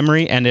that to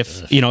memory. And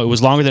if it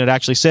was longer than it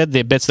actually said,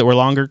 the bits that were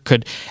longer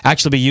could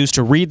actually be used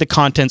to read the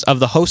contents of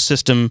the host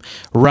system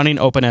running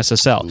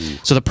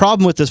OpenSSL. So the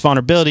problem with this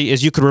vulnerability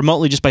is you could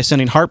remotely, just by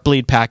sending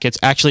Heartbleed packets,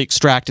 actually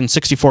extract in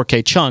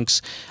 64K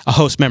chunks a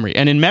host memory.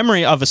 And in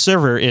memory of a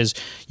server is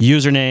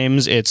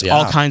usernames, it's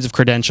all kinds of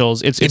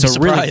credentials. It's a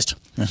really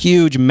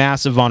huge,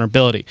 massive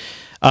vulnerability.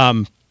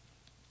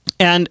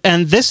 And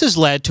this has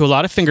led to a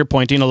lot of finger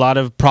pointing, a lot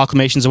of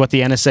proclamations of what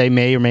the NSA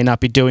may or may not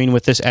be doing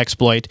with this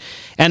exploit.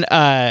 And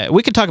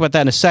we could talk about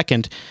that in a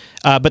second.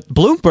 But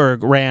Bloomberg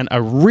ran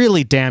a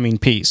really damning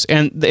piece.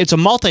 And it's a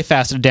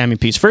multifaceted damning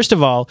piece. First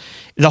of all,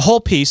 the whole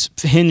piece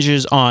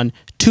hinges on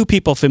two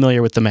people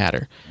familiar with the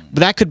matter.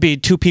 That could be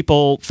two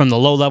people from the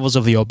low levels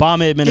of the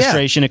Obama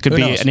administration. It could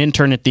be an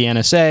intern at the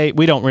NSA.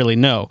 We don't really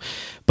know.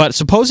 But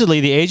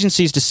supposedly the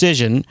agency's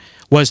decision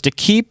was to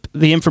keep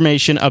the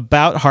information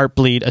about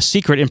Heartbleed a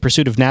secret in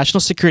pursuit of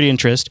national security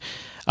interest.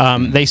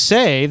 They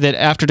say that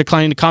after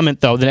declining to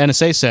comment, though, the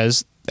NSA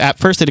says, at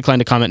first they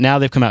declined to comment. Now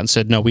they've come out and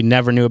said, no, we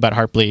never knew about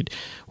Heartbleed.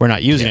 We're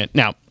not using it.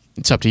 Now,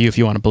 it's up to you if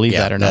you want to believe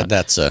that or not.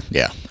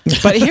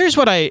 But here's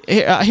what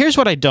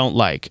I don't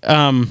like.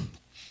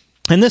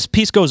 And this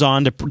piece goes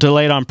on to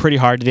lay it on pretty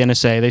hard to the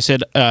NSA. They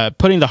said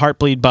putting the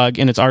Heartbleed bug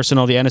in its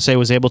arsenal, the NSA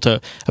was able to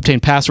obtain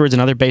passwords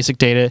and other basic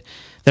data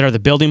that are the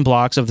building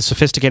blocks of the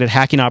sophisticated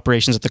hacking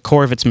operations at the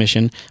core of its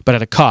mission, but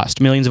at a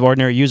cost. Millions of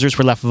ordinary users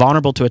were left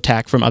vulnerable to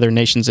attack from other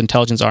nations'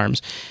 intelligence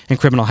arms and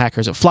criminal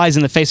hackers. It flies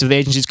in the face of the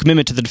agency's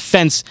commitment to the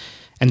defense,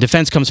 and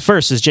defense comes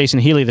first, says Jason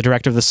Healy, the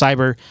director of the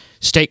Cyber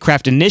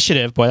Statecraft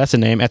Initiative, boy, that's a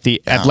name, at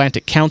the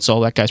Atlantic Council.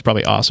 That guy's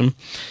probably awesome.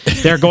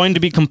 They're going to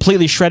be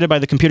completely shredded by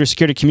the computer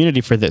security community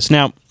for this.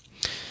 Now,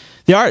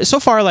 they are, so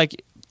far,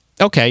 like,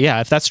 okay, yeah,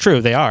 if that's true,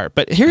 they are.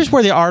 But here's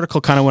where the article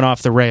kind of went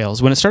off the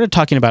rails, when it started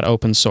talking about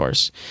open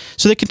source.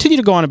 So they continue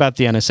to go on about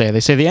the NSA. They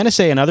say the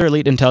NSA and other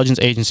elite intelligence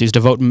agencies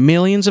devote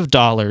millions of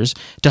dollars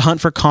to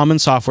hunt for common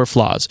software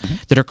flaws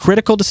that are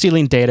critical to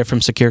stealing data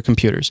from secure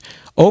computers.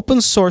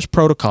 Open source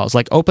protocols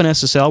like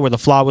OpenSSL, where the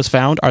flaw was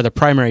found, are the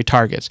primary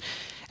targets.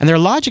 And their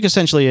logic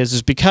essentially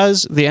is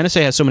because the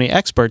NSA has so many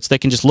experts, they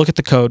can just look at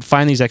the code,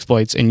 find these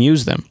exploits, and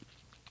use them.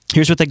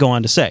 Here's what they go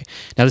on to say.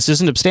 Now, this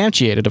isn't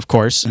substantiated, of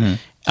course,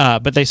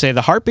 but they say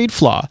the Heartbleed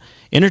flaw,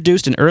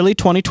 introduced in early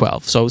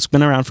 2012, so it's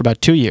been around for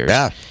about 2 years,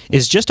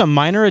 is just a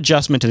minor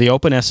adjustment to the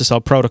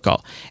OpenSSL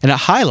protocol, and it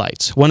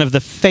highlights one of the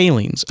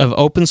failings of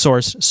open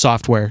source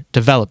software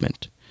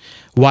development.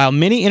 While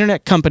many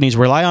internet companies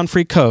rely on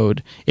free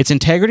code, its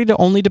integrity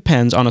only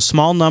depends on a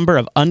small number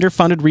of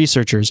underfunded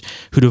researchers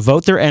who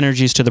devote their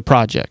energies to the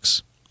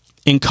projects.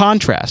 In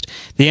contrast,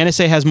 the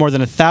NSA has more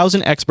than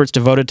 1,000 experts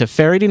devoted to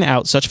ferreting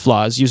out such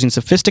flaws using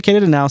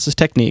sophisticated analysis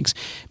techniques,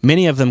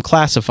 many of them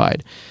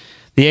classified.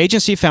 The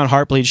agency found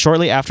Heartbleed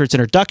shortly after its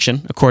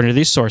introduction, according to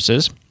these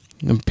sources,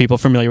 people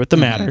familiar with the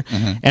matter,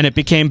 and it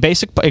became a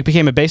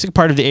basic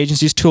part of the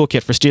agency's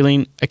toolkit for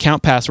stealing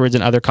account passwords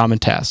and other common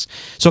tasks.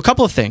 So a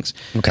couple of things.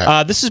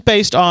 This is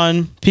based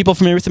on people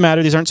familiar with the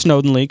matter. These aren't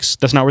Snowden leaks.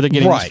 That's not where they're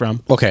getting these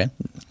from.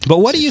 But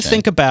what do you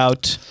think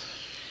about...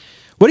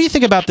 What do you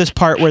think about this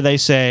part where they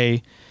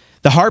say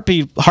the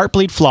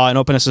Heartbleed flaw in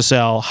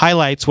OpenSSL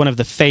highlights one of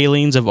the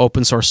failings of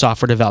open source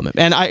software development?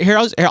 And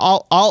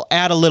I'll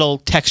add a little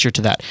texture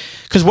to that.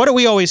 Because what do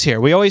we always hear?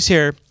 We always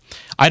hear,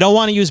 I don't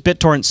want to use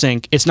BitTorrent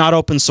Sync. It's not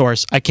open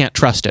source. I can't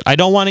trust it. I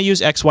don't want to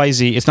use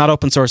XYZ. It's not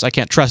open source. I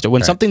can't trust it.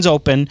 When something's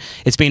open,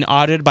 it's being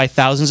audited by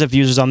thousands of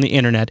users on the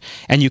internet,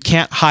 and you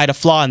can't hide a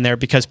flaw in there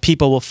because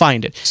people will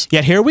find it.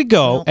 Yet here we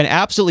go, an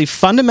absolutely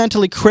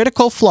fundamentally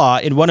critical flaw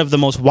in one of the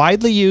most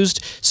widely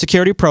used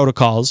security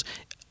protocols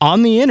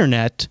on the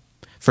internet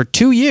for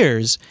 2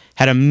 years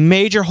had a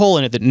major hole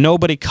in it that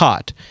nobody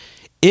caught.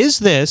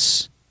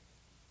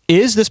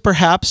 Is this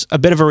perhaps a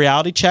bit of a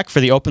reality check for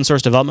the open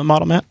source development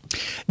model, Matt?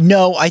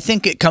 No, I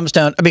think it comes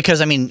down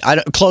because I mean,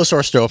 closed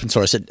source to open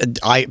source. In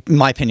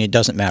my opinion, it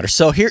doesn't matter.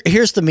 So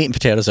here's the meat and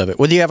potatoes of it.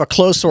 Whether you have a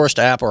closed sourced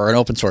app or an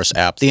open source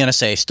app, the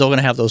NSA is still going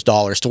to have those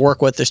dollars to work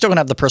with. They're still going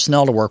to have the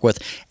personnel to work with,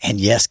 and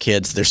yes,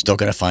 kids, they're still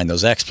going to find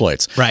those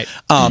exploits, right?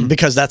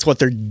 Because that's what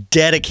they're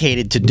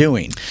dedicated to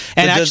doing.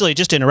 And actually,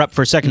 just to interrupt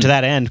for a second to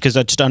that end, because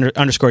I just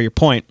underscore your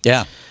point.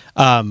 Yeah.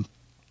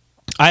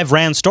 I've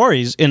ran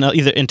stories in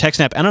either in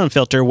TechSnap and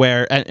Unfilter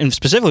where, and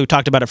specifically we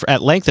talked about it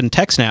at length in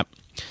TechSnap,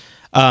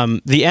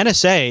 the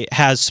NSA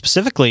has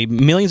specifically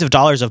millions of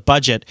dollars of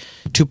budget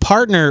to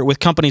partner with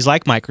companies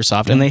like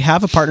Microsoft, and they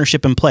have a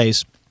partnership in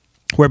place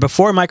where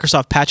before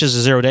Microsoft patches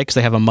a 0 day, because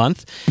they have a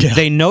month,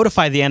 they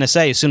notify the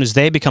NSA as soon as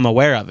they become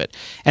aware of it.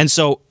 And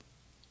so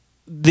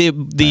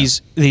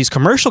these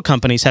commercial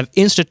companies have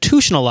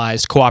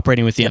institutionalized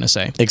cooperating with the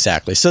NSA.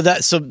 Exactly. So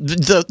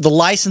the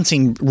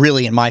licensing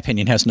really, in my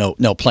opinion, has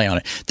no play on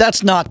it.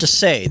 That's not to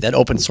say that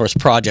open source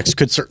projects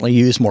could certainly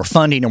use more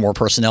funding or more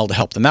personnel to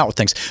help them out with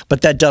things,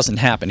 but that doesn't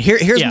happen.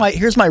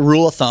 Here's my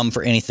rule of thumb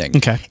for anything.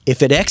 Okay.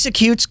 If it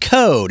executes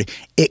code,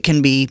 it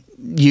can be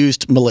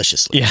used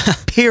maliciously. Yeah.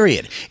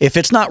 Period. If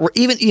it's not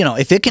even,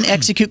 if it can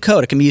execute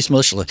code, it can be used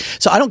maliciously.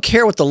 So I don't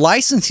care what the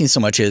licensing so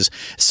much is.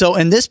 So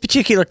in this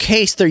particular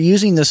case, they're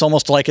using this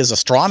almost like as a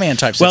straw man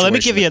type situation. Well, let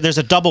me give you, there's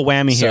a double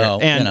whammy here.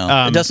 And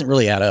it doesn't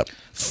really add up.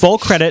 Full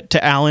credit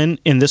to Alan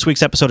in this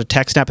week's episode of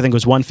TechSnap, I think it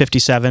was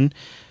 157.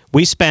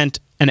 We spent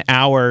an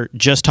hour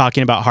just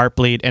talking about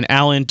Heartbleed, and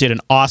Alan did an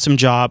awesome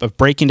job of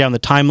breaking down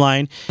the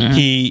timeline.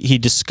 He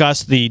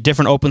discussed the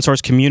different open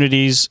source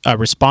communities'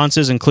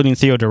 responses, including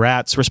Theo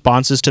Durat's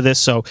responses to this.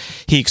 So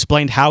he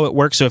explained how it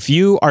works. So if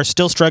you are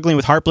still struggling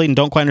with Heartbleed and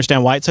don't quite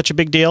understand why it's such a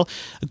big deal,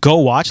 go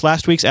watch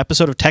last week's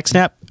episode of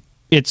TechSnap.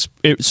 It's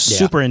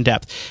super in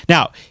depth.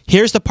 Now,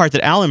 here's the part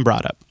that Alan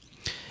brought up.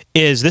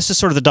 This is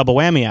sort of the double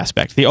whammy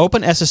aspect. The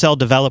OpenSSL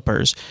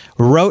developers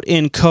wrote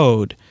in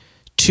code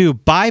to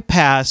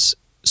bypass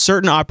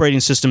certain operating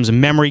systems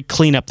memory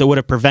cleanup that would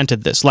have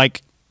prevented this,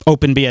 like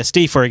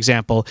OpenBSD, for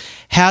example,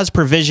 has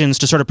provisions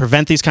to sort of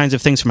prevent these kinds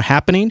of things from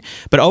happening,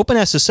 but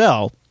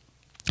OpenSSL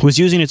was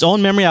using its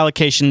own memory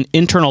allocation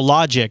internal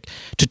logic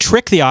to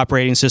trick the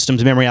operating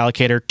system's memory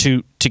allocator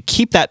to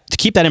keep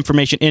that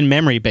information in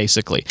memory,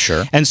 basically.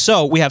 Sure. And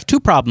so we have two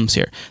problems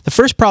here. The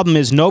first problem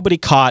is nobody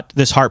caught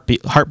this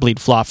Heartbleed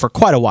flaw for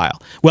quite a while.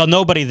 Well,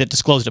 nobody that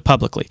disclosed it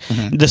publicly.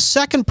 The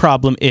second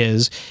problem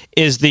is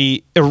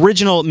the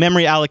original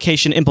memory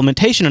allocation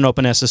implementation in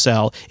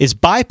OpenSSL is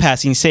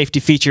bypassing safety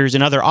features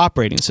in other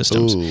operating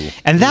systems.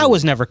 And that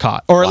was never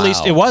caught, or at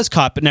least it was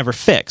caught but never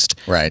fixed.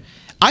 Right.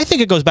 I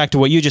think it goes back to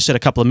what you just said a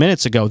couple of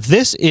minutes ago.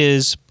 This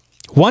is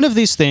one of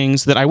these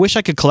things that I wish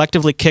I could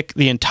collectively kick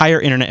the entire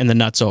internet in the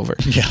nuts over.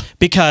 Yeah.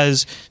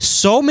 Because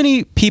so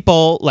many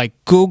people like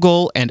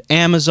Google and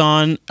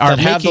Amazon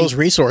have those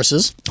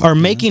resources, are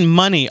making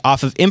money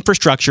off of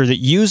infrastructure that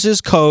uses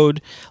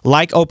code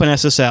like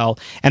OpenSSL,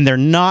 and they're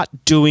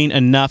not doing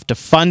enough to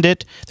fund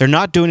it. They're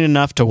not doing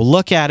enough to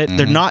look at it.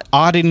 They're not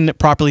auditing it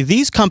properly.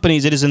 These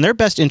companies, it is in their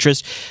best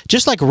interest,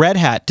 just like Red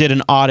Hat did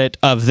an audit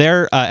of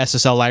their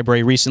SSL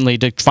library recently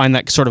to find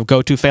that sort of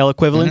go-to fail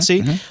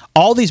equivalency.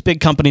 All these big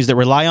companies that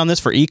rely on this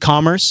for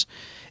e-commerce,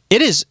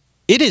 it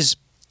is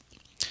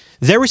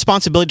their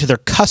responsibility to their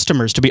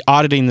customers to be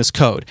auditing this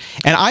code.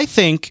 And I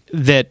think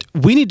that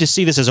we need to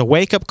see this as a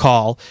wake-up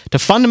call to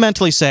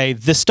fundamentally say,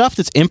 this stuff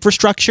that's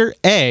infrastructure,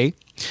 A,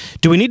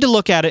 do we need to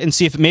look at it and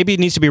see if maybe it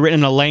needs to be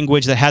written in a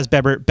language that has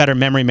better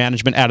memory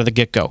management out of the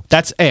get-go?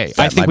 That's A.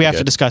 I think we have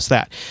to discuss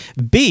that.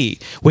 B,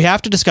 we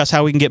have to discuss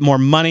how we can get more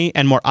money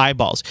and more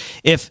eyeballs.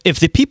 If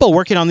the people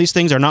working on these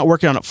things are not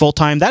working on it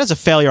full-time, that is a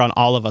failure on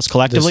all of us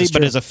collectively,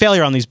 but it's a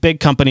failure on these big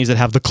companies that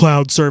have the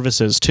cloud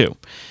services too.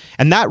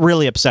 And that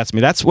really upsets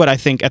me. That's what I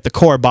think at the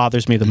core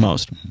bothers me the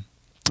most.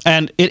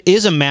 And it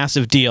is a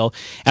massive deal,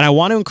 and I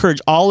want to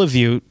encourage all of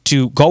you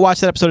to go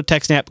watch that episode of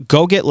TechSnap,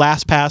 go get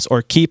LastPass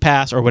or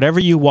KeyPass or whatever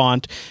you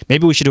want.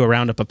 Maybe we should do a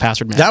roundup of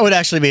password management. That would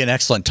actually be an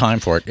excellent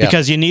time for it.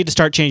 Because you need to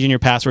start changing your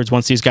passwords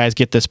once these guys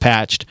get this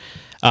patched.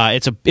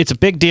 It's a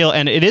big deal,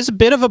 and it is a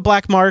bit of a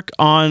black mark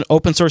on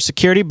open source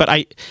security, but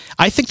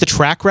I think the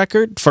track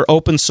record for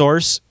open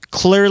source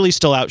clearly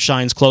still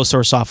outshines closed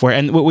source software.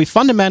 And what we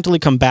fundamentally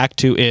come back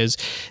to is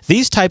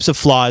these types of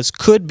flaws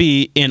could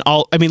be in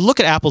all. I mean,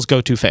 look at Apple's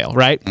go-to fail,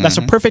 right? That's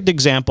a perfect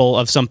example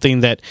of something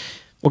that,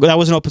 well, that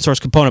was an open source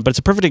component, but it's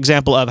a perfect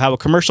example of how a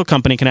commercial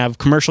company can have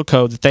commercial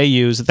code that they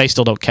use that they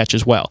still don't catch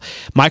as well.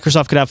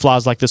 Microsoft could have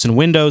flaws like this in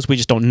Windows. We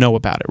just don't know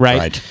about it,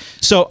 right?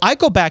 So I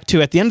go back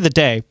to, at the end of the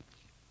day,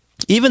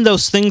 even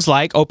those things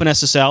like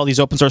OpenSSL, these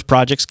open source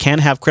projects can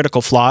have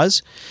critical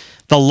flaws.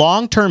 The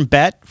long-term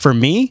bet for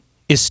me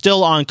is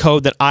still on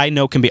code that I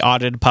know can be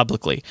audited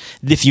publicly.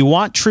 If you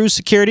want true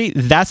security,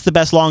 that's the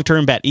best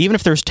long-term bet. Even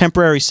if there's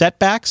temporary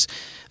setbacks,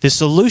 the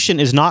solution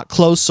is not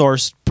closed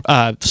source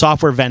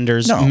software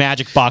vendors'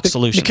 magic box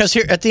solutions. Because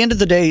here, at the end of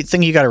the day, the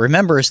thing you got to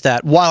remember is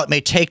that while it may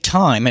take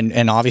time,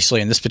 and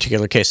obviously in this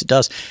particular case it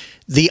does,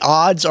 the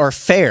odds are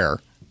fair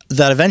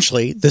that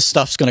eventually this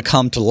stuff's going to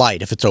come to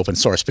light if it's open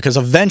source, because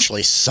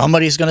eventually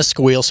somebody's going to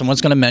squeal,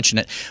 someone's going to mention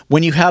it.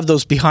 When you have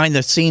those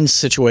behind-the-scenes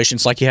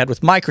situations like you had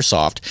with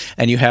Microsoft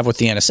and you have with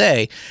the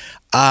NSA,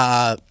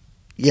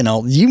 you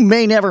know, you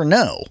may never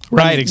know.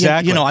 Right,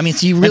 exactly. You know, I mean,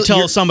 so you really,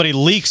 until somebody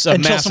leaks a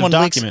massive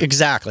document.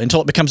 Exactly, until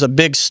it becomes a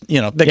big,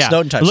 big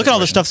Snowden type Look at all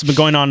the stuff that's been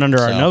going on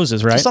under our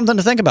noses, right? Something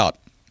to think about.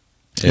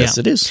 Yes,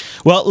 it is.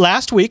 Well,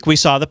 last week we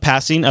saw the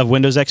passing of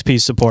Windows XP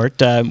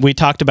support. We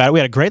talked about it. We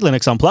had a great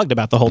Linux Unplugged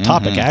about the whole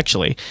topic,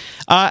 actually,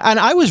 and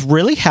I was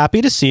really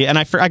happy to see. And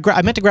I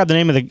meant to grab the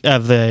name of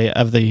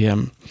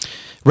the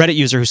Reddit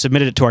user who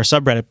submitted it to our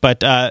subreddit.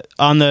 But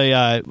on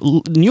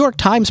the New York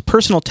Times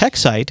personal tech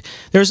site,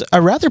 there's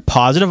a rather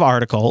positive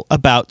article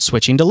about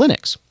switching to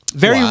Linux.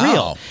 Very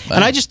real,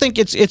 and I just think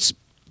it's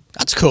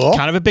That's cool.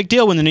 Kind of a big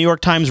deal when the New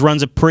York Times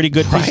runs a pretty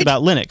good piece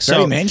about Linux.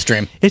 Very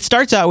mainstream. It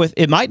starts out with,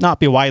 it might not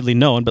be widely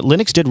known, but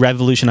Linux did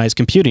revolutionize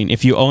computing.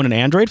 If you own an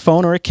Android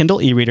phone or a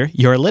Kindle e-reader,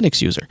 you're a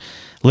Linux user.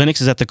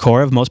 Linux is at the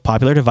core of most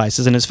popular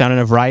devices and is found in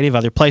a variety of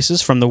other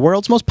places, from the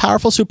world's most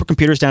powerful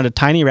supercomputers down to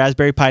tiny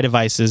Raspberry Pi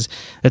devices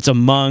that's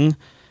among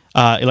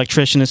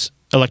electronics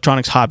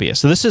hobbyists.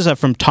 So this is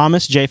from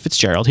Thomas J.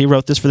 Fitzgerald. He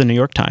wrote this for the New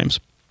York Times.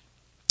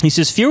 He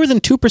says, fewer than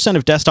 2%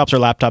 of desktops or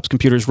laptops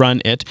computers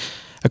run it,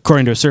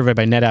 according to a survey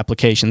by Net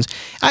Applications.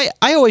 I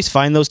always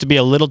find those to be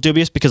a little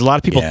dubious because a lot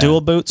of people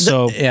dual boot.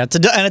 So it's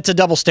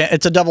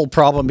a double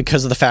problem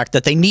because of the fact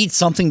that they need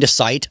something to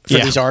cite for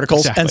these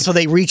articles, and so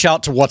they reach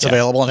out to what's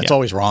available, and it's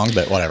always wrong.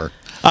 But whatever.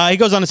 He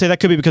goes on to say that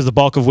could be because the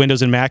bulk of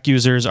Windows and Mac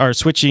users are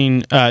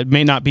switching. It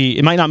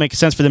might not make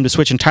sense for them to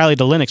switch entirely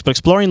to Linux, but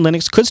exploring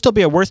Linux could still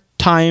be a worth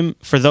time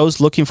for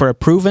those looking for a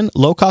proven,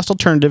 low-cost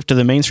alternative to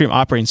the mainstream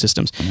operating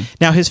systems.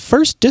 Now, his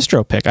first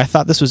distro pick, I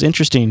thought this was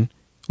interesting,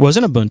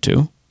 wasn't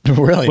Ubuntu.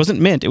 Really? It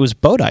wasn't Mint. It was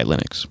Bodhi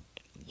Linux.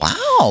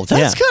 Wow,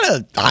 that's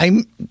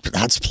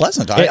that's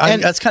pleasant.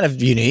 That's kind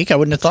of unique. I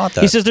wouldn't have thought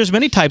that. He says there's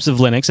many types of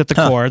Linux at the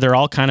core. They're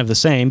all kind of the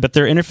same, but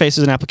their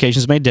interfaces and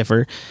applications may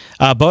differ.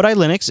 Bodhi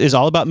Linux is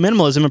all about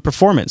minimalism and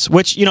performance,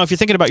 which, you know, if you're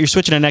thinking about you're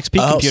switching an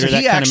XP computer, so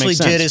that kind of makes sense.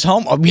 He actually did his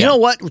home. You know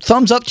what?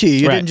 Thumbs up to you.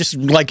 You didn't just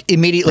like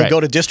immediately go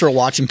to distro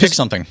watch and pick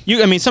something.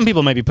 I mean, some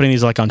people may be putting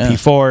these like on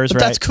P4s, but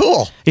that's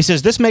cool. He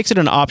says this makes it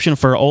an option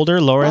for older,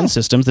 lower-end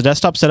systems. The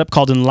desktop setup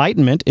called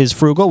Enlightenment is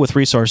frugal with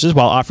resources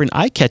while offering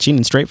eye-catching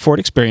and straightforward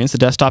experience. The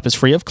desktop is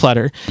free of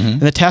clutter. And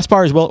the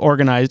taskbar is well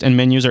organized and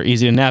menus are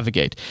easy to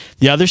navigate.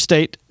 The other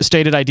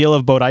stated ideal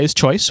of Bodhi is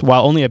choice.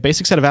 While only a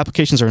basic set of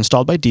applications are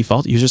installed by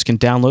default, users can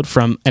download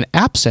from an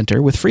app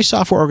center with free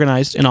software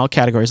organized in all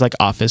categories like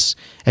Office,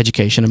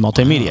 education, and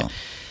multimedia. Wow.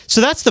 So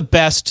that's the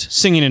best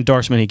singing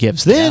endorsement he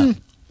gives. Then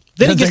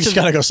he gets to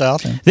gotta go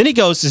south. Then he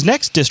goes, his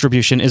next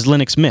distribution is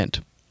Linux Mint.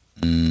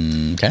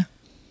 Okay.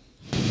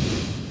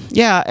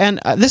 Yeah, and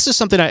this is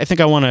something I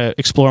think I want to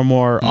explore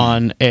more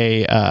on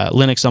a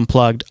Linux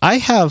Unplugged. I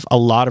have a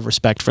lot of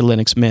respect for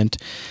Linux Mint,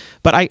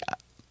 but I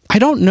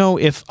don't know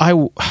if I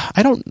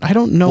don't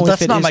know. Well,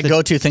 that's not my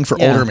go-to thing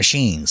for older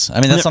machines.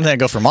 I mean, that's something I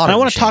go for modern. And I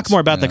want to talk more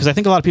about that because I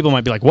think a lot of people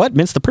might be like, "What?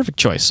 Mint's the perfect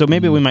choice." So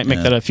maybe we might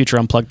make that a future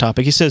Unplugged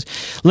topic. He says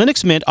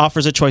Linux Mint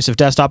offers a choice of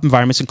desktop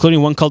environments,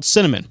 including one called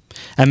Cinnamon.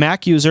 A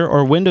Mac user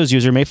or Windows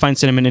user may find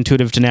Cinnamon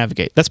intuitive to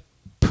navigate. That's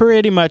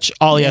pretty much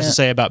all he has to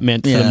say about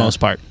Mint for the most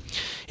part.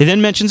 He then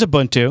mentions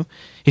Ubuntu.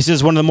 He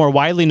says one of the more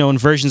widely known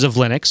versions of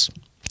Linux.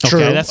 True.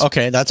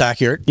 That's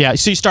accurate. Yeah.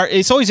 So you start.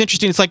 It's always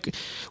interesting. It's like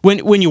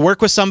when you work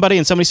with somebody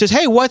and somebody says,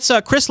 "Hey, what's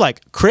Chris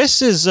like?"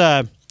 Chris is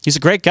he's a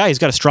great guy. He's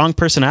got a strong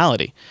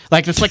personality.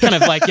 Like it's like kind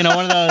of like, you know,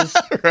 one of those.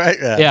 Right.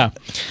 Yeah.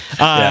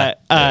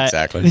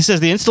 Exactly. He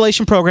says the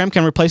installation program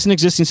can replace an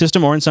existing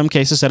system, or in some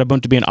cases, set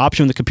Ubuntu to be an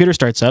option when the computer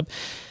starts up.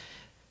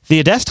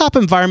 The desktop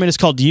environment is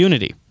called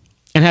Unity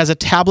and has a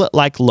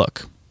tablet-like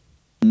look.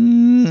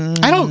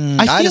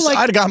 I'd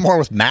have gone more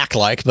with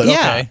Mac-like, but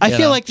okay. I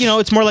feel like, you know,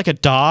 it's more like a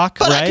dock,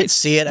 but right? I could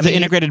see it. I the mean,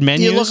 integrated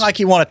menus. You look like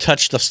you want to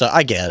touch the stuff.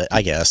 I get it,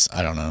 I guess.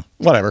 I don't know.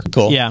 Whatever.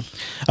 Cool. Yeah.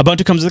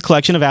 Ubuntu comes with a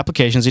collection of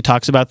applications. He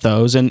talks about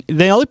those. And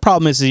the only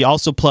problem is he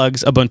also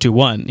plugs Ubuntu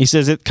One. He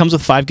says it comes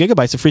with 5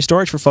 gigabytes of free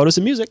storage for photos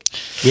and music.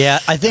 Yeah,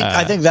 I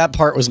think that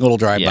part was a little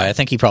drive-by. I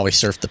think he probably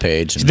surfed the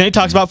page. Then he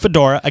talks about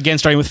Fedora, again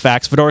starting with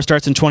facts. Fedora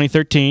starts in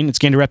 2013. It's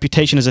gained a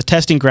reputation as a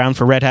testing ground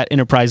for Red Hat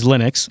Enterprise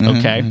Linux.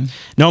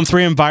 GNOME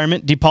 3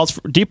 environment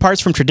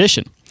departs from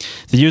tradition.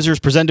 The user is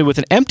presented with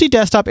an empty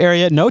desktop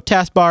area, no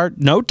taskbar,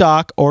 no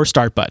dock, or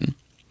start button.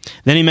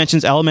 Then he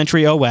mentions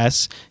Elementary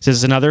OS. He says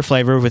it's another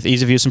flavor with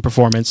ease of use and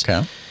performance.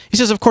 Okay. He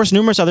says, of course,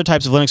 numerous other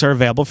types of Linux are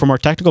available. For more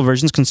technical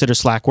versions, consider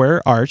Slackware,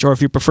 Arch, or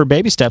if you prefer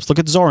baby steps, look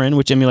at Zorin,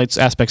 which emulates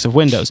aspects of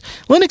Windows.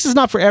 Linux is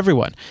not for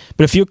everyone,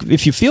 but if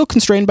you feel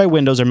constrained by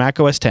Windows or Mac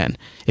OS X,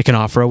 it can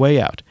offer a way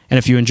out. And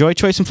if you enjoy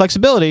choice and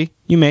flexibility,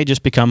 you may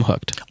just become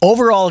hooked.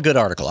 Overall, a good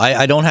article.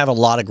 I don't have a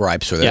lot of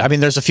gripes with it. I mean,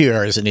 there's a few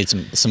areas that need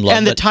some love.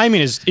 And the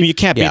timing is, you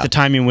can't beat the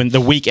timing when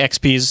the weak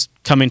XP's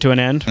coming to an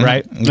end,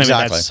 right?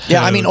 Exactly.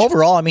 I mean,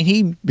 overall, I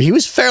mean, he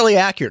was fairly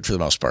accurate for the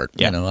most part.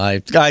 You know,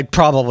 I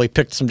probably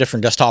picked some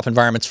different desktop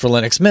environments for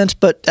Linux Mint,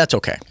 but that's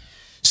okay.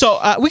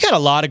 So we got a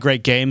lot of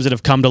great games that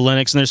have come to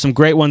Linux, and there's some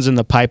great ones in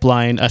the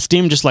pipeline.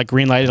 Steam just like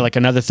greenlighted like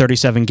another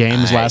 37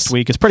 games last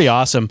week. It's pretty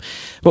awesome.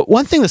 But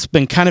one thing that's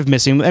been kind of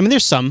missing, I mean,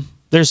 there's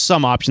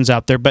some options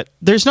out there, but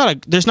there's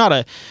not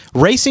a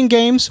racing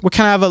games. We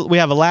have a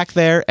lack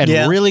there, and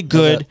really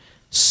good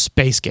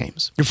space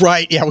games.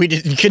 Right? Yeah,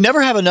 you can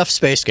never have enough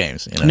space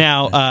games. You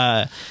know?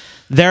 Now.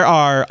 There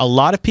are a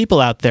lot of people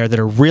out there that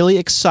are really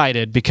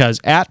excited because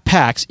at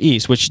PAX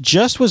East, which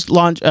just was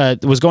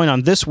going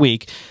on this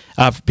week,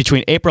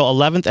 between April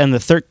 11th and the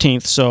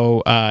 13th,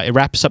 so it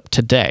wraps up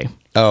today.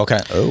 Oh,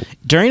 okay. Oh.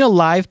 During a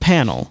live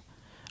panel,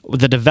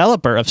 the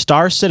developer of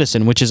Star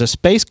Citizen, which is a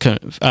space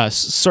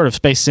sort of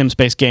space sim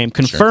space game,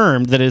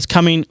 confirmed that it is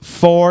coming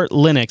for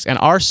Linux, and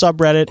our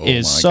subreddit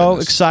is so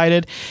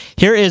excited.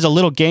 Here is a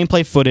little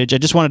gameplay footage. I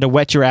just wanted to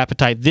whet your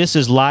appetite. This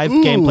is live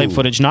gameplay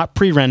footage, not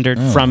pre-rendered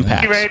from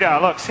PAX.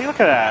 Radar, look at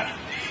that.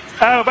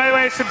 Oh, by the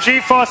way, some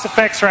G-force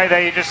effects right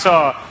there you just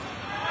saw.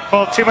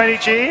 Well, too many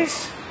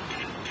Gs?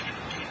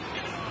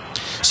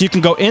 So you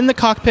can go in the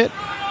cockpit.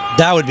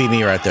 That would be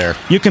me right there.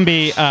 You can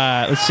be,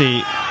 let's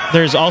see,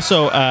 there's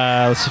also,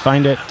 let's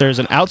find it. There's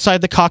an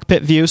outside the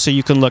cockpit view, so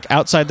you can look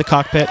outside the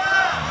cockpit.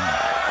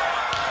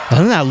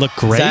 Doesn't that look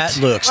great? That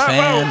looks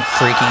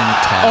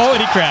fan-freaking-tastic. Oh,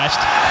 and he crashed.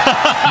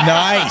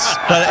 Nice.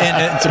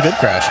 And it's a good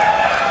crash.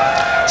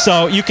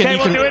 So you can,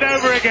 we'll do it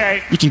over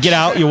again. You can get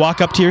out, you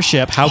walk up to your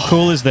ship. How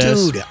cool is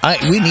this? Dude,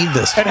 we need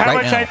this and how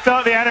right much now. I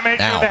thought the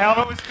animation of the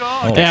helmet was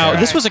gone. Now,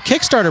 this was a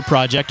Kickstarter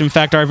project. In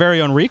fact, our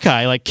very own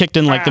Rikai kicked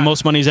in the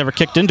most money he's ever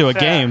kicked into a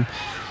game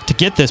to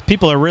get this.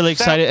 People are really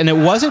excited, and it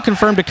wasn't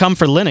confirmed to come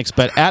for Linux,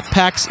 but at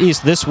PAX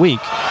East this week.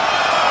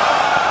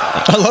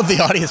 I love the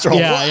audience.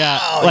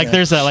 Yeah.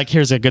 There's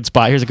here's a good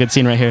spot. Here's a good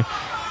scene right here.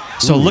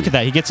 So look at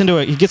that. He gets into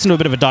a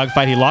bit of a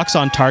dogfight. He locks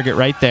on target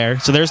right there.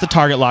 So there's the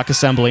target lock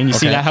assembly. And you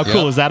see that? How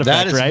cool is that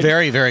effect, right? That is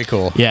very, very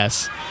cool.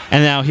 Yes.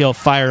 And now he'll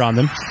fire on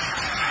them.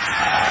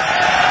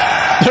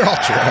 They're all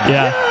cheering.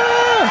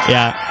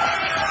 Yeah.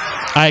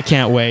 I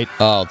can't wait.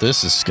 Oh,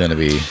 this is going to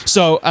be...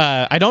 So,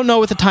 I don't know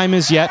what the time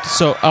is yet,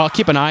 so I'll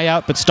keep an eye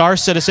out. But Star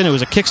Citizen, it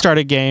was a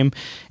Kickstarter game,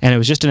 and it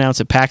was just announced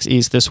at PAX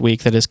East this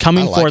week that is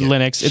coming for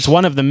Linux. It's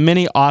one of the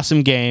many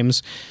awesome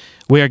games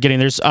we are getting.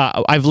 There's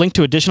I've linked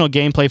to additional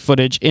gameplay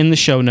footage in the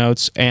show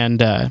notes.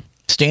 And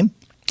Steam,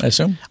 I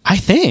assume? I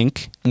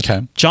think.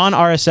 Okay. John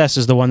RSS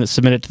is the one that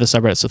submitted to the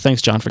subreddit, so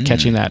thanks, John, for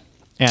catching that.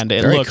 And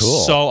it looks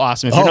so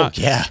awesome. If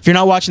you're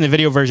not watching the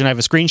video version, I have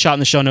a screenshot in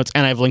the show notes,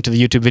 and I have a link to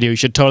the YouTube video. You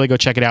should totally go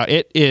check it out.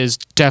 It is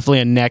definitely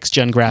a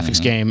next-gen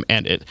graphics game,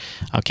 and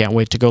I can't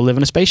wait to go live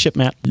in a spaceship,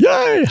 Matt.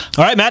 Yay!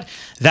 All right, Matt,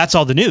 that's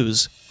all the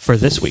news for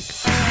this week.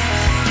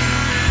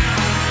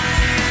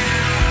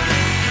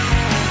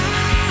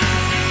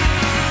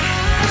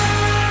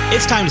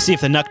 It's time to see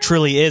if the NUC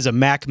truly is a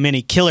Mac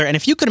Mini killer, and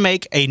if you could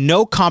make a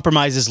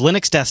no-compromises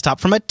Linux desktop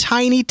from a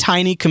tiny,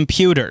 tiny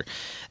computer.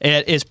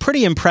 It is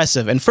pretty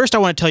impressive. And first, I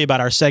want to tell you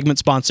about our segment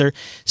sponsor,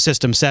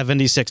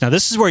 System76. Now,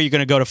 this is where you're going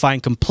to go to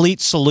find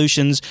complete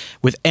solutions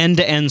with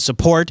end-to-end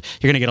support.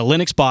 You're going to get a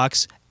Linux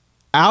box.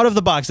 Out of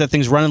the box, that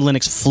thing's running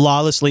Linux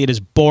flawlessly. It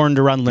is born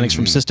to run Linux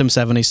from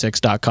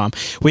System76.com.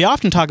 We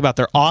often talk about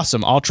their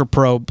awesome Ultra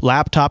Pro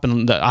laptop,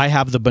 and I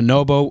have the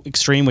Bonobo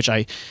Extreme, which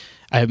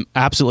I'm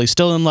absolutely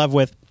still in love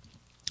with.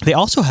 They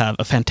also have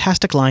a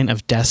fantastic line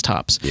of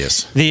desktops.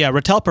 Yes. The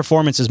Ratel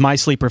Performance is my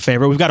sleeper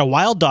favorite. We've got a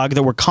Wild Dog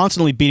that we're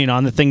constantly beating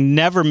on. The thing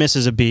never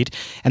misses a beat.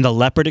 And the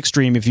Leopard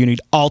Extreme if you need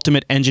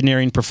ultimate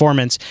engineering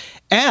performance.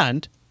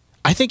 And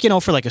I think,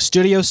 for a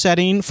studio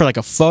setting, for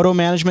a photo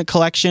management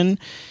collection,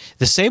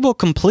 the Sable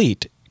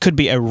Complete could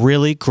be a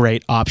really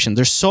great option.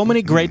 There's so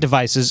many great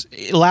devices,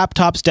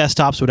 laptops,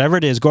 desktops, whatever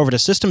it is. Go over to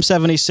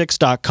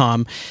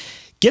System76.com.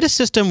 Get a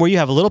system where you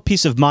have a little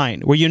peace of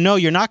mind, where you're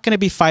not going to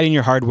be fighting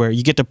your hardware.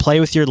 You get to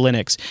play with your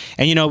Linux.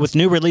 And, with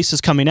new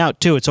releases coming out,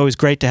 too, it's always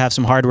great to have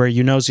some hardware is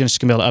just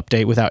going to be able to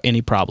update without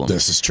any problem.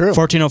 This is true.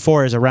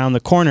 1404 is around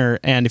the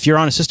corner, and if you're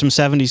on a System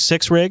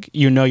 76 rig,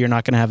 you're not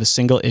going to have a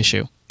single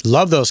issue.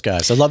 Love those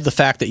guys. I love the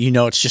fact that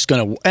it's just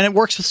going to... And it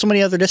works with so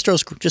many other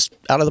distros just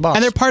out of the box.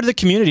 And they're part of the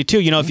community, too.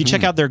 If you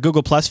check out their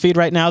Google Plus feed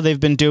right now, they've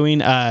been doing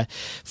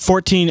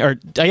 14 days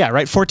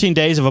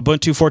of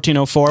Ubuntu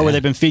 14.04, where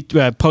they've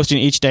been posting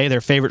each day their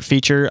favorite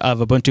feature of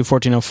Ubuntu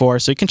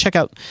 14.04. So you can check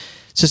out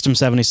System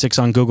 76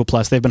 on Google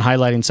Plus. They've been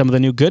highlighting some of the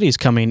new goodies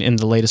coming in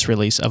the latest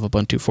release of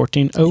Ubuntu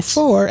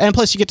 14.04. And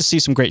plus, you get to see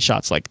some great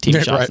shots, like team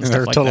shots and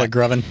stuff like totally that.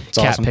 grubbing. It's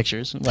Cat awesome.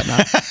 Pictures and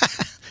whatnot.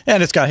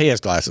 And he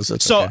has glasses.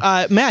 So,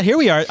 Matt, here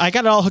we are. I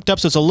got it all hooked up,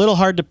 so it's a little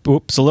hard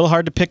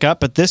to pick up.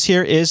 But this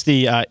here is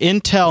the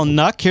Intel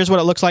NUC. Here's what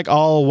it looks like,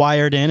 all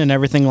wired in and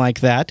everything like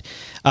that.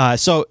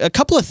 So, a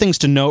couple of things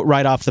to note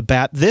right off the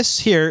bat.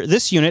 This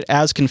unit,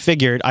 as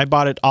configured, I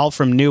bought it all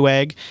from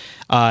Newegg,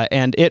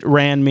 and it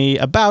ran me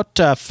about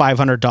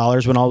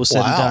 $500 when all was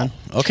said and done.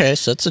 Okay,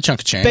 so that's a chunk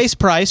of change. Base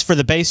price for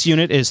the base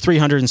unit is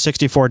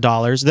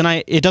 $364.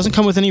 Then it doesn't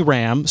come with any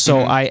RAM, so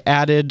I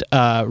added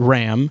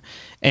RAM.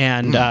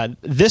 And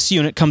this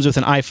unit comes with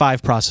an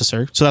i5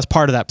 processor, so that's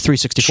part of that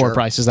 364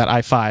 price is that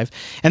i5.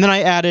 And then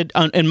I added,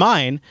 in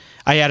mine,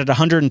 I added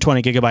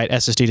 120 gigabyte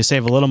SSD to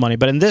save a little money.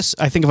 But in this,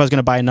 I think if I was going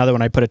to buy another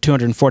one, I'd put a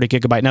 240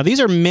 gigabyte. Now, these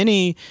are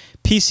mini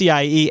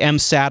PCIe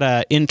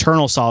mSATA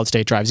internal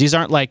solid-state drives. These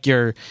aren't like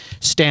your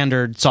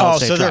standard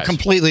solid-state drives. So they're a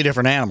completely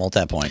different animal at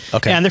that point.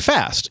 Okay. And they're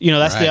fast.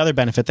 That's the other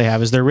benefit they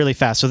have is they're really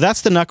fast. So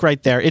that's the NUC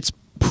right there. It's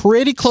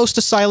pretty close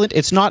to silent.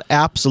 It's not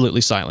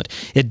absolutely silent.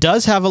 It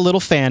does have a little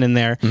fan in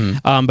there,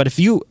 but if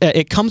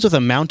it comes with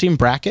a mounting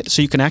bracket,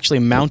 so you can actually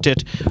mount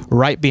it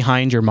right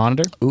behind your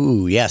monitor.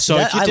 Ooh, yes. So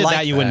if you did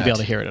that, you wouldn't be able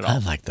to hear it at all. I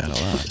like that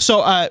a lot.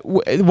 So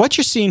what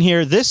you're seeing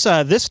here, this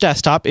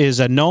desktop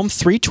is a Gnome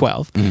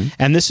 312,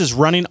 and this is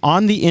running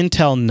on the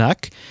Intel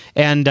NUC.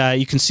 And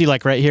you can see,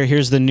 like right here,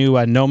 here's the new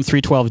Gnome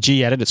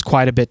 312G edit. It's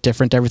quite a bit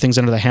different. Everything's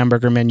under the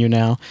hamburger menu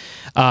now.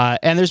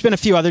 And there's been a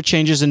few other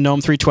changes in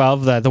Gnome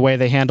 312. The way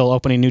they handle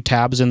opening new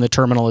tabs in the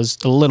terminal is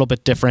a little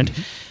bit different.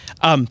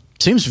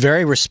 Seems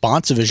very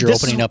responsive as you're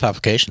opening up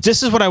applications.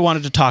 This is what I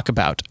wanted to talk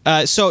about.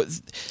 So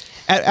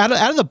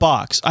out of the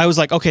box, I was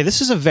like, okay,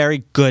 this is a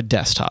very good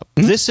desktop.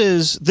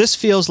 This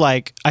feels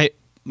like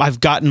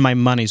I've gotten my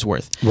money's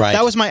worth. Right.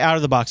 That was my out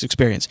of the box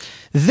experience.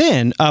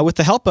 Then, with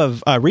the help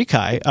of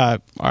Rikai,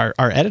 our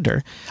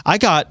editor, I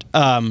got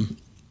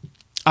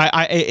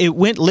it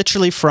went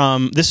literally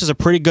from this is a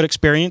pretty good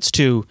experience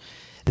to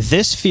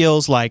this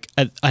feels like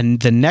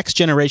the next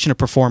generation of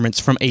performance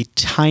from a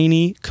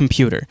tiny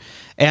computer.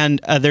 And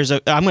I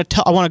want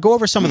to go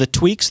over some of the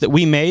tweaks that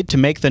we made to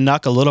make the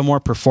NUC a little more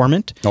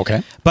performant.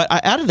 Okay. But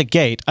out of the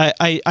gate,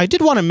 I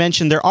did want to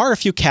mention there are a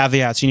few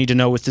caveats you need to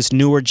know with this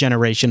newer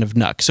generation of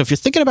NUC. So if you're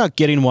thinking about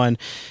getting one,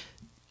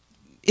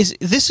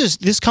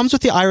 this comes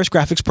with the Iris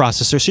graphics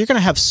processor, so you're going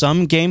to have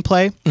some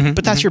gameplay,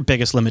 but that's your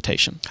biggest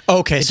limitation.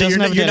 Okay, so you're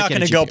not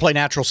going to go play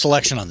natural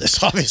selection on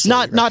this, obviously.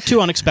 Not too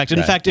unexpected.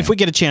 In fact, if we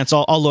get a chance,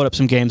 I'll load up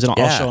some games and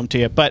I'll show them to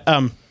you. But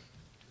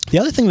the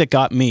other thing that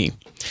got me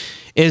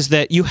is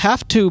that you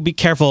have to be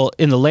careful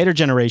in the later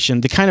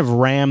generation, the kind of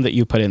RAM that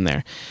you put in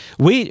there.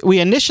 We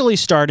initially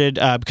started,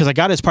 because I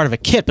got it as part of a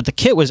kit, but the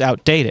kit was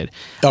outdated.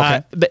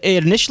 Okay.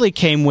 It initially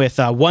came with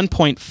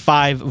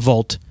 1.5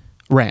 volt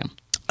RAM.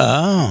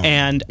 Oh.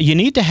 And you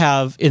need to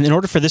have, in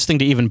order for this thing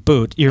to even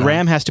boot, your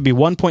RAM has to be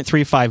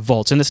 1.35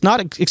 volts. And it's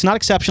not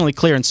exceptionally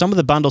clear, and some of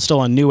the bundles still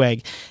on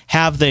Newegg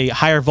have the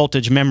higher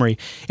voltage memory.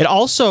 It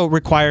also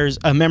requires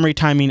a memory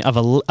timing of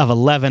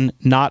 11,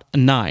 not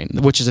 9,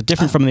 which is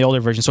different from the older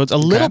version. So it's a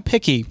little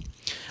picky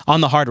on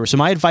the hardware. So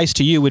my advice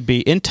to you would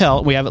be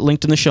Intel, we have it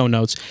linked in the show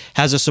notes,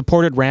 has a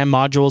supported RAM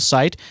module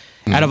site.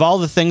 Out of all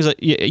the things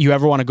that you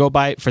ever want to go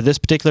buy for this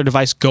particular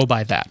device, go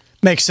buy that.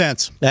 Makes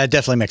sense. That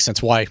definitely makes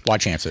sense. Why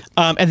chance it?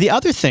 And the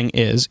other thing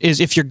is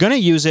if you're going to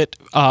use it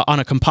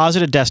on a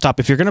composited desktop,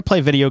 if you're going to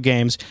play video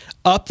games,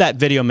 up that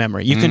video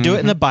memory. You can do it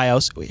in the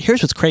BIOS.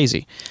 Here's what's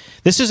crazy.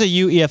 This is a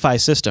UEFI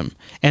system,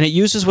 and it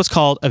uses what's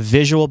called a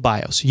visual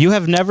BIOS. You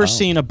have never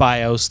seen a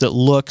BIOS that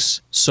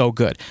looks so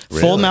good.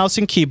 Really? Full mouse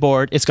and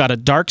keyboard. It's got a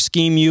dark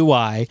scheme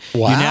UI.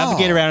 Wow. You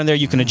navigate around in there.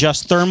 You can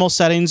adjust thermal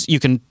settings. You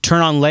can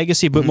turn on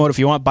legacy boot mode if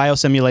you want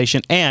BIOS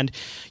emulation, and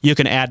you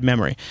can add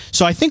memory.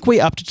 So I think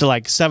we upped it to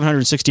like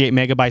 768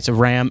 megabytes of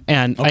RAM,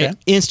 and I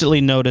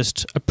instantly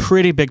noticed a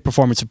pretty big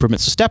performance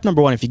improvement. So step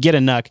number one, if you get a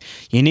NUC,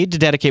 you need to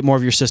dedicate more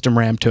of your system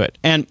RAM to it.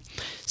 And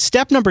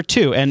step number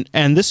two,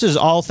 and this is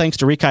all thanks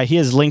to Rikai. He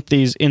has linked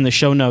these in the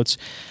show notes.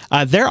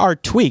 There are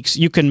tweaks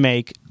you can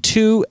make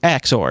to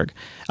Xorg.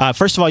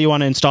 First of all, you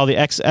want to install the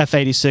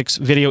XF86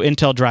 video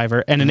Intel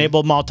driver and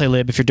enable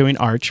multi-lib if you're doing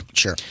Arch.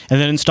 Sure.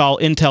 And then install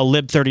Intel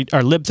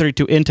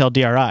lib32 Intel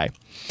DRI.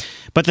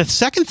 But the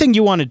second thing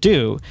you want to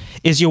do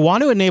is you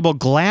want to enable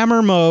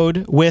glamour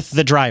mode with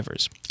the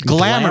drivers.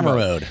 Glamour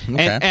mode.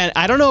 Okay. And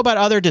I don't know about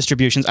other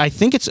distributions. I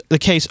think it's the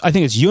case. I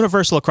think it's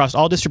universal across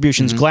all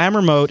distributions.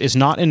 Glamour mode is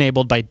not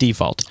enabled by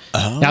default.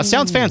 Now, it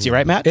sounds fancy,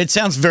 right, Matt? It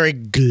sounds very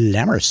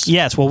glamorous.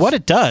 Yes. Well, what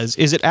it does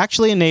is it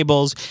actually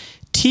enables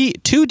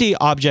 2D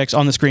objects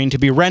on the screen to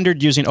be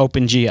rendered using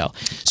OpenGL.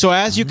 So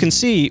as you can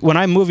see, when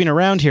I'm moving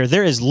around here,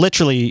 there is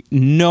literally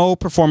no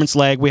performance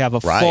lag. We have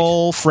a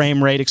full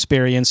frame rate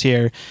experience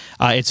here.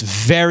 It's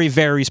very,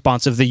 very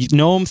responsive. The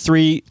Gnome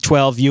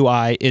 312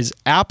 UI is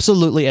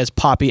absolutely as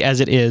poppy as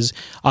it is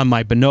on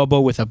my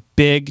Bonobo with a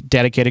big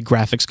dedicated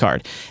graphics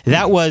card.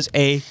 That was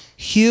a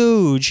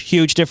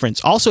huge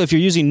difference. Also, if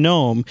you're using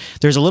Gnome,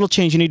 there's a little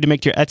change you need to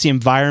make to your Etsy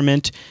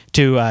environment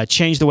to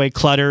change the way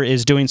Clutter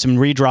is doing some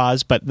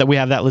redraws, but we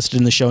have that listed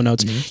in the show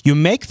notes. You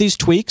make these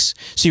tweaks,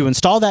 so you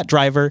install that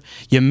driver,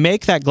 you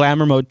make that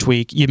glamour mode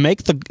tweak, you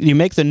make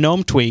the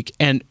Gnome tweak,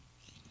 and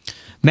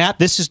Matt,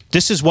 this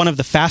is one of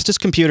the fastest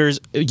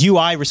computers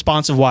UI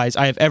responsive wise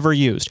I have ever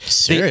used.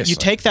 Seriously? You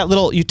take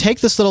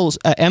this little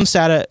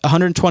MSATA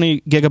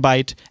 120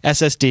 gigabyte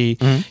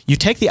SSD. You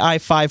take the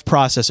i5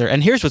 processor,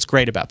 and here's what's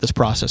great about this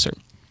processor.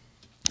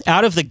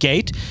 Out of the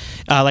gate,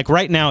 like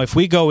right now, if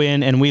we go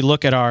in and we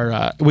look at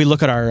our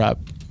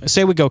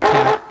say we go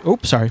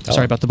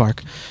sorry about the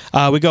bark.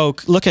 We go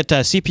look at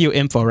CPU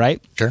info, right?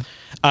 Sure.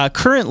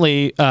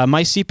 Currently,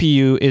 my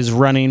CPU is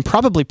running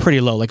probably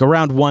pretty low, like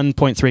around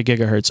 1.3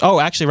 gigahertz. Oh,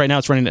 actually, right now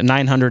it's running at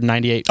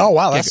 998. Oh,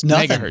 wow, that's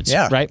nothing. Megahertz,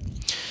 yeah. Right?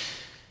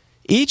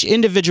 Each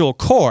individual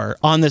core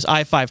on this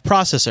i5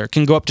 processor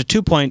can go up to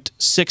 2.6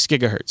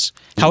 gigahertz.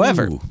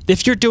 However,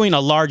 if you're doing a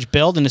large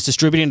build and it's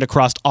distributed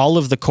across all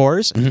of the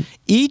cores,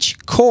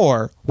 each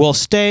core will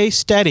stay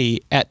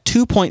steady at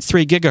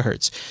 2.3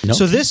 gigahertz.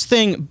 So this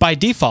thing, by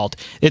default,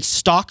 its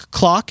stock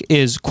clock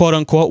is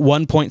quote-unquote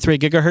 1.3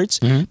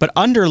 gigahertz, but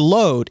under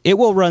load, it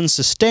will run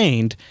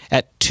sustained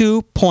at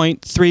 2.3,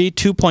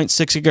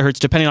 2.6 gigahertz,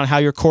 depending on how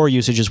your core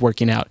usage is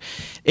working out.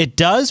 It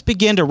does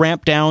begin to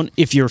ramp down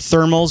if your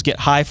thermals get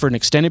high for an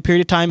extended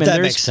period of time. And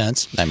that makes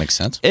sense. That makes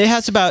sense.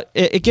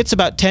 It gets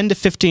about 10 to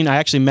 15, I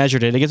actually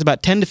measured it, it gets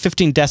about 10 to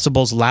 15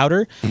 decibels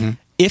louder.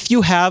 If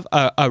you have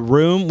a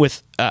room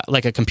with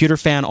like a computer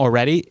fan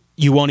already,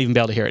 you won't even be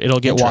able to hear it.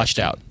 It'll get washed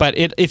out. But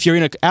if you're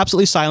in an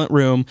absolutely silent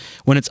room,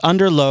 when it's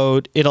under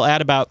load, it'll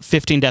add about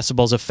 15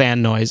 decibels of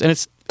fan noise. And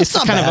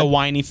it's kind of a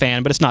whiny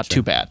fan, but it's not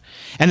too bad.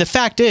 And the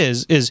fact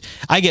is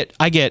I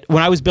get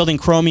when I was building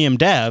Chromium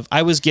Dev,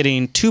 I was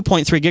getting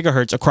 2.3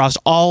 gigahertz across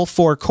all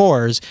 4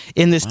 cores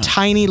in this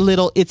tiny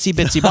little itsy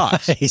bitsy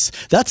box. Nice.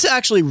 That's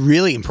actually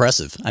really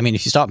impressive. I mean,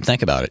 if you stop and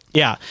think about it.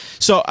 Yeah.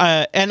 So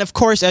and of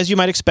course, as you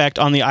might expect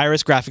on the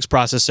Iris graphics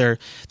processor,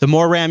 the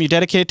more RAM you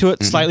dedicate to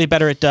it, slightly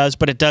better it does,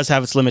 but it does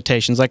have its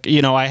limitations. Like,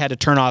 you know, I had to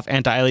turn off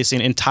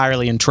anti-aliasing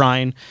entirely in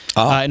Trine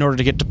in order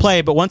to get to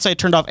play, but once I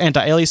turned off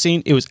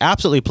anti-aliasing, it was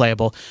absolutely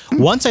playable.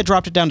 Once I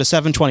dropped it down to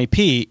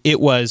 720p, it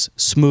was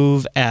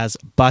smooth as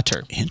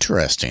butter.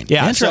 Interesting.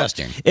 Yeah,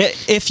 interesting. So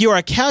if you're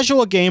a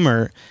casual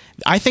gamer,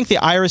 I think the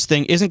Iris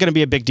thing isn't going to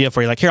be a big deal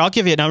for you. Like, here, I'll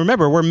give you it. Now,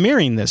 remember, we're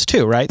mirroring this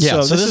too, right?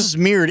 Yeah, so this is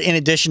mirrored in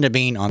addition to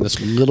being on this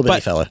little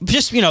bitty fella.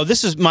 Just, you know,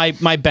 this is my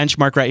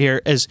benchmark right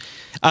here.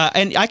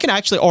 And I can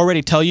actually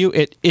already tell you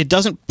it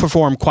doesn't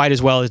perform quite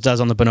as well as it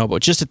does on the Bonobo,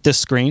 just at this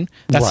screen.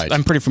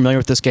 I'm pretty familiar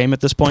with this game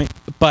at this point.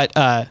 But,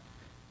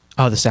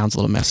 oh, the sound's a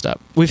little messed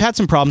up. We've had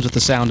some problems with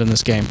the sound in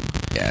this game.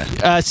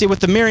 Yeah. See,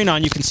 with the mirroring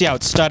on, you can see how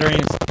it's stuttering.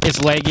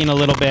 It's lagging a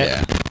little bit.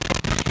 Yeah.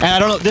 And I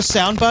don't know, this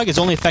sound bug has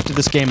only affected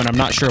this game, and I'm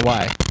not sure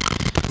why.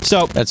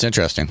 So that's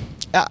interesting.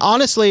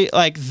 Honestly,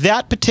 like,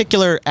 that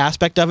particular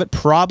aspect of it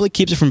probably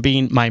keeps it from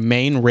being my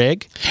main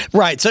rig.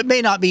 Right. So it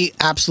may not be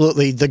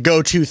absolutely the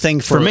go-to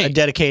thing for me, a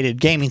dedicated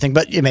gaming thing,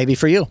 but it may be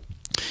for you.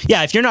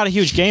 Yeah, if you're not a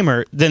huge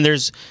gamer, then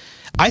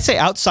I say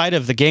outside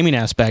of the gaming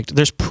aspect,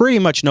 there's pretty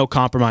much no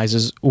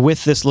compromises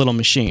with this little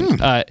machine.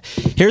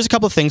 Here's a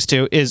couple of things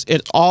too. It's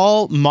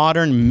all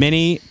modern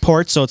mini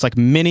ports, so it's like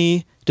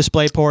mini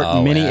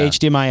DisplayPort, mini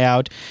HDMI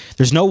out.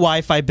 There's no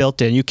Wi-Fi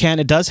built in.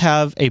 It does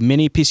have a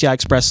mini PCI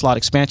Express slot,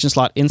 expansion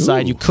slot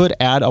inside. Ooh. You could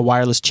add a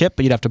wireless chip,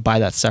 but you'd have to buy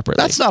that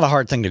separately. That's not a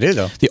hard thing to do,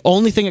 though. The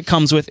only thing it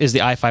comes with is the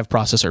i5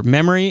 processor.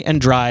 Memory and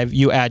drive,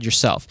 you add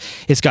yourself.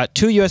 It's got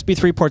 2 USB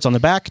 3 ports on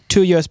the back,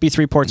 2 USB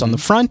 3 ports on the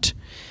front,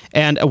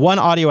 and one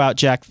audio out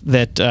jack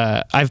that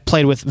I've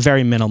played with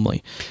very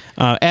minimally.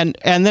 And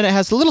then it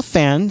has the little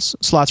fans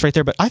slots right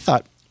there, but I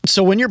thought...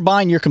 So when you're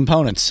buying your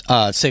components,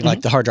 say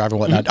like the hard drive or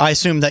whatnot, I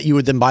assume that you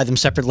would then buy them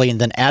separately and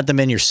then add them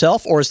in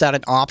yourself, or is that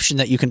an option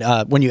that you can,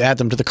 when you add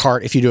them to the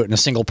cart, if you do it in a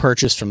single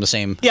purchase from the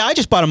same... Yeah, I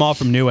just bought them all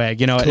from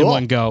Newegg, in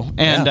one go.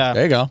 And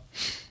there you go.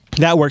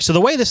 That works. So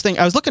the way this thing,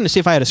 I was looking to see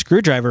if I had a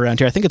screwdriver around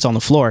here. I think it's on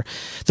the floor.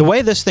 The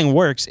way this thing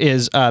works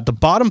is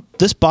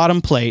this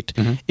bottom plate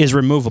is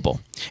removable.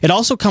 It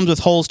also comes with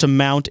holes to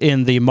mount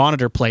in the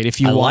monitor plate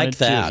if you wanted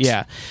to.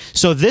 Yeah.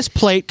 So this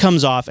plate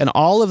comes off, and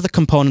all of the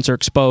components are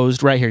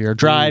exposed right here. Your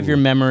drive, your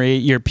memory,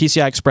 your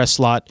PCI Express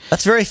slot.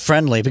 That's very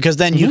friendly, because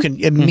then you can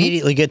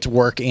immediately get to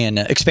work in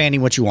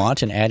expanding what you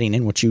want and adding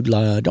in what you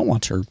don't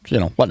want, or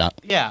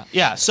whatnot. Yeah,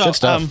 yeah. So good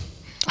stuff.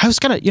 I was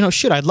gonna,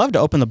 I'd love to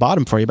open the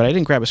bottom for you, but I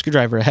didn't grab a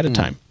screwdriver ahead of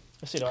time.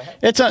 Let's see, do I have it?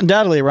 It's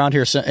undoubtedly around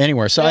here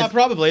anywhere. So yeah,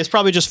 probably. It's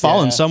probably just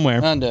fallen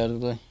somewhere.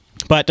 Undoubtedly.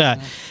 But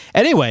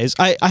anyways,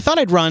 I thought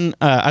I'd run,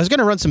 I was going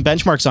to run some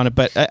benchmarks on it,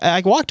 but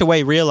I walked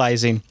away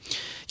realizing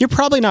you're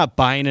probably not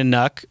buying a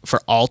NUC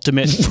for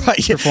ultimate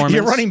performance.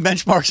 You're running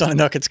benchmarks on a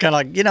NUC. It's kind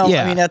of like,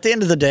 I mean, at the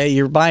end of the day,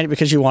 you're buying it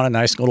because you want a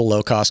nice little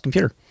low-cost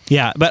computer.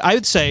 Yeah, but I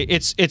would say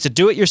it's a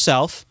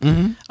do-it-yourself.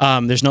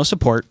 There's no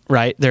support,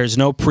 right? There's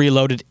no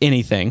preloaded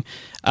anything.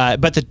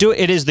 But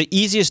it is the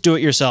easiest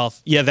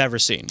do-it-yourself you've ever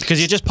seen,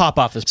 because you just pop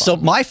off this button.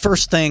 So my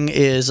first thing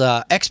is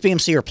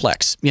XBMC or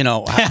Plex.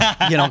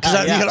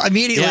 Because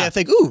immediately I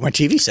think, ooh, my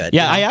TV set.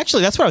 Yeah, that's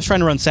what I was trying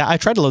to run. I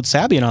tried to load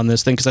Sabian on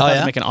this thing because I thought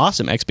it'd make an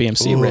awesome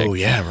XBMC rig. Oh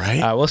yeah,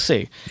 right. We'll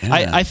see.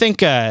 Yeah. I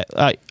think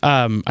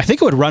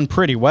it would run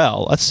pretty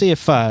well. Let's see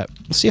if I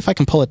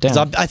can pull it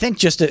down. I think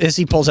just as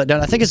he pulls that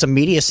down, I think as a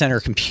media center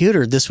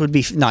computer, this would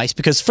be nice,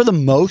 because for the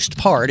most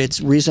part,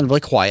 it's reasonably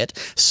quiet.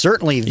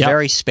 Certainly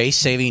very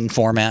space-saving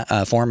form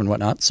and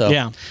whatnot.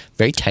 So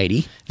very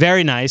tidy,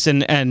 very nice.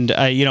 And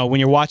when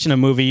you're watching a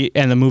movie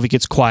and the movie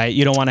gets quiet,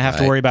 you don't want to have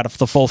to worry about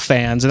the full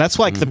fans. And that's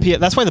why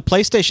that's why the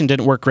PlayStation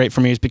didn't work great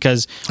for me, is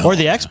because or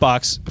the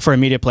Xbox for a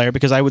media player,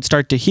 because I would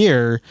start to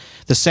hear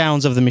the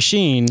sounds of the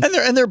machine.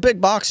 And they're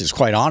big boxes,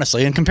 quite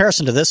honestly. In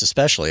comparison to this,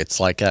 especially, it's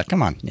like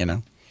come on,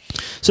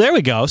 So there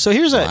we go. So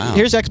here's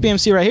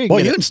XBMC right here.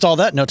 You install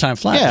that in no time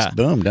flat. Yeah. Just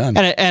boom, done.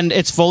 And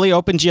it's fully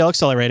OpenGL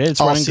accelerated. It's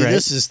running great.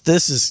 This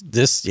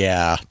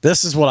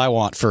is what I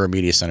want for a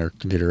media center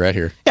computer right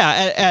here.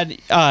 Yeah, and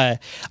I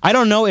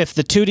don't know if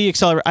the 2D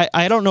acceleration.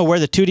 I don't know where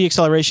the 2D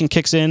acceleration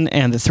kicks in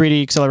and the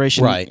 3D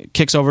acceleration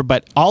kicks over,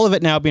 but all of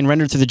it now being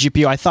rendered through the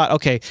GPU, I thought,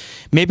 okay,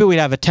 maybe we'd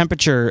have a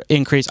temperature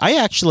increase. I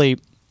actually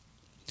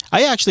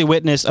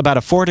witnessed about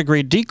a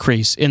 4-degree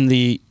decrease in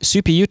the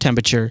CPU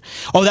temperature.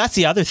 Oh, that's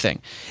the other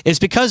thing. It's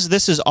because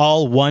this is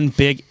all one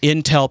big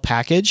Intel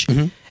package.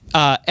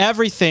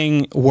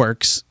 Everything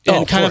works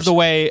in kind of the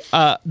way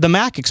the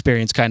Mac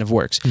experience kind of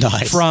works.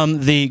 Nice.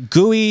 From the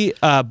GUI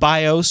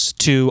BIOS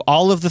to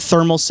all of the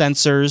thermal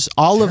sensors,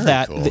 all of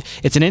that. Cool.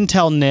 It's an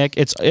Intel NIC.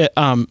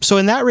 So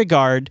in that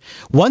regard,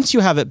 once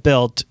you have it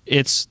built,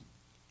 it's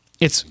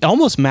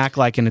almost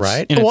Mac-like in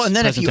its well, and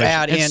then if you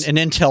add in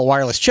an Intel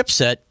wireless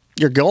chipset,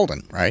 you're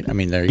golden, right? I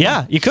mean, there you go.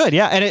 Yeah, you could,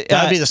 yeah. And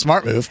that would be the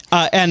smart move.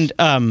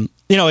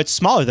 You know, it's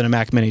smaller than a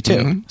Mac Mini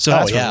too, so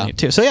that's really neat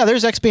too. So yeah,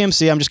 there's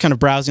XBMC. I'm just kind of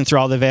browsing through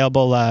all the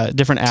available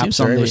different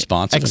apps on the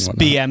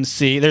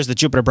XBMC. There's the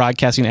Jupiter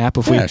Broadcasting app.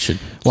 If we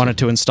wanted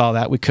to install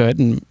that, we could,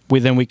 and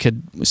we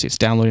could see it's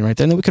downloading right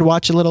there. And then we could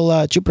watch a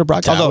little Jupiter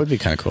Broadcast. That would be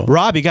kind of cool.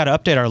 Rob, you got to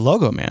update our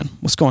logo, man.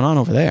 What's going on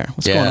over there?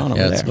 What's going on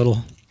over there? It's a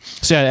little.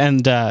 So yeah,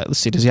 and let's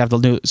see. Does he have the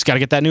new? He's got to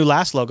get that new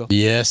last logo.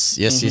 Yes.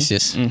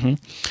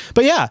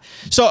 But yeah,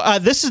 so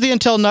this is the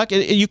Intel NUC.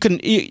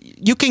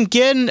 You can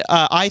get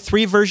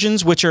i3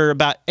 versions, which are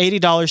about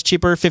 $80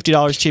 cheaper,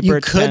 $50 cheaper.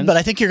 You could, but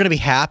I think you're going to be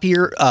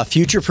happier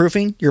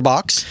future-proofing your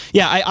box.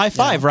 Yeah,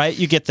 i5, right?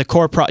 You get the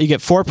core. You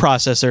get 4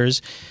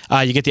 processors.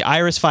 You get the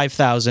Iris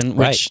 5000,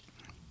 which.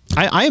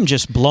 I am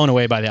just blown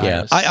away by the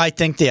Iris. I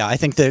think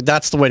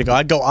that's the way to go.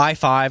 I'd go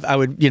i5. I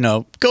would,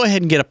 go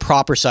ahead and get a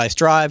proper size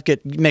drive.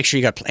 Make sure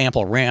you got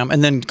ample RAM,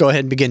 and then go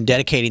ahead and begin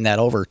dedicating that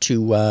over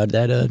to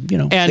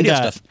video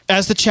stuff.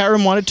 As the chat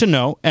room wanted to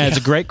know, and it's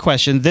a great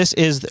question. This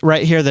is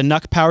right here the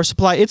NUC power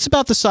supply. It's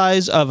about the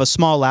size of a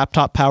small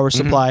laptop power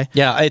supply.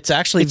 Yeah, it's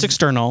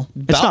external.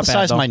 It's not the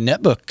size of my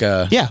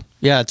netbook.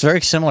 Yeah, it's very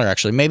similar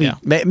actually.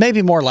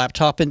 Maybe more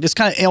laptop, and it's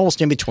kind of almost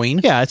in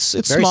between. Yeah, it's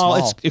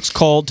small. It's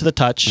cold to the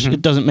touch.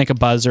 It doesn't make a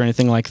buzz or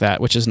anything like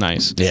that, which is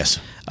nice. Yes.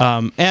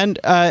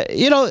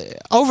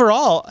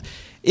 Overall,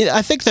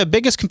 I think the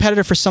biggest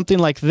competitor for something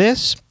like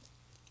this,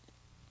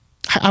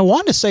 I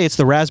want to say it's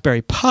the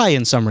Raspberry Pi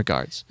in some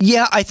regards.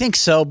 Yeah, I think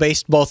so,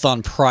 based both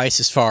on price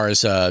as far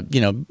as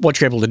what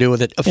you're able to do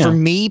with it. For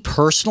me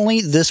personally,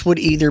 this would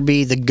either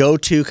be the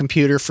go-to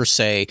computer for,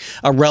 say,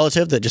 a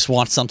relative that just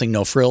wants something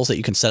no frills that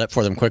you can set up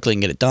for them quickly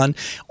and get it done,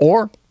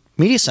 or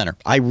Media Center.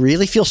 I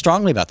really feel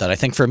strongly about that. I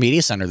think for a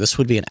Media Center, this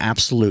would be an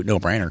absolute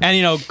no-brainer.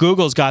 And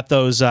Google's got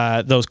those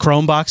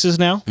Chrome boxes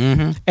now,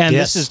 and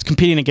this is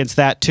competing against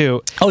that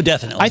too. Oh,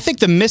 definitely. I think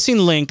the missing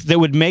link that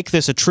would make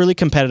this a truly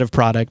competitive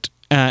product.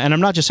 And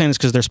I'm not just saying this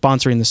because they're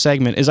sponsoring the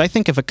segment, is I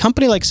think if a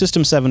company like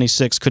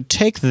System76 could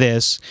take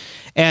this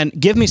and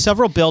give me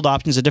several build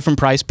options at different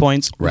price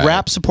points,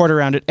 wrap support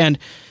around it, and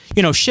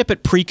ship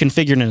it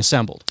pre-configured and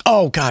assembled.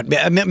 Oh, God.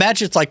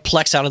 Imagine it's like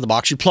Plex out of the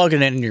box. You plug it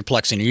in and you're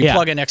Plexing. You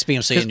plug in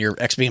XBMC and you're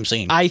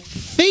XBMC. I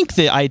think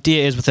the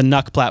idea is with the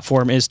NUC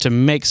platform is to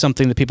make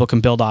something that people can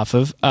build off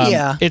of.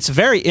 It's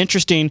very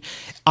interesting.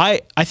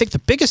 I think the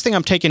biggest thing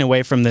I'm taking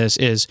away from this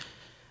is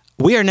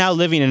we are now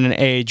living in an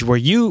age where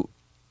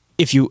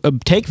if you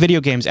take video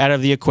games out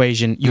of the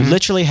equation, you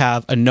literally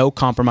have a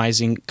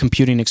no-compromising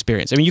computing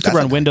experience. I mean, you could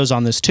run Windows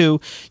on this too.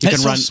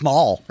 It's so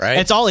small, right?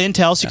 It's all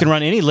Intel, so you can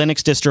run any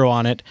Linux distro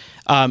on it.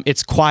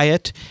 It's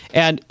quiet,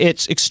 and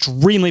it's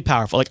extremely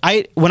powerful.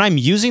 Like when I'm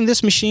using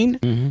this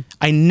machine,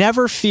 I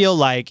never feel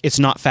like it's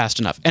not fast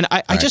enough. And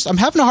I'm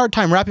having a hard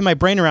time wrapping my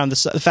brain around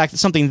the fact that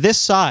something this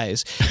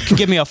size can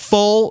give me a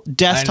full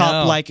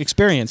desktop-like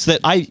experience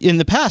that I, in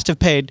the past, have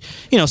paid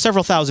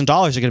several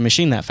 $1,000s to get a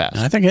machine that fast.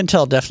 I think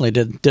Intel definitely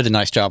did a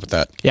nice job with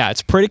that. Yeah,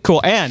 it's pretty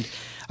cool. And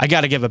I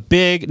got to give a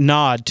big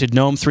nod to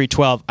Gnome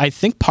 312. I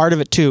think part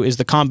of it too is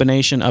the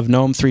combination of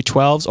Gnome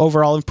 312's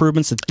overall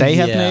improvements that they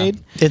have made.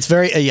 It's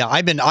very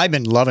I've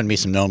been loving me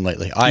some Gnome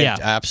lately.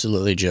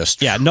 Absolutely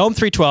just Gnome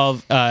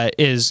 312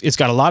 it's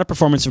got a lot of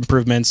performance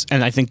improvements,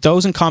 and I think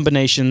those in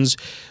combinations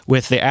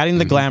with the adding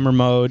the glamour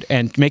mode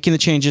and making the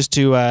changes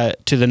to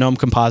the Gnome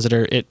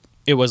compositor,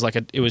 it was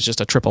just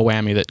a triple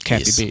whammy that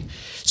can't be beat.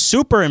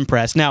 Super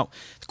impressed. Now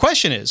the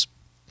question is,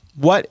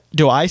 what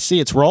do I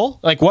see its role?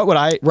 Like, what would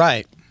I...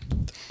 Right.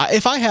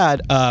 If I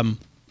had,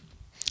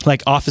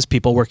 like, office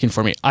people working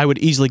for me, I would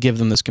easily give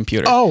them this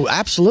computer. Oh,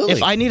 absolutely.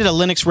 If I needed a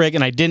Linux rig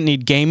and I didn't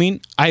need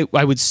gaming, I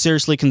would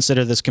seriously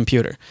consider this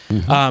computer.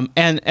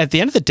 And at the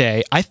end of the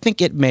day, I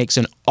think it makes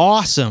an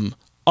awesome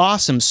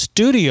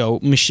studio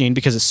machine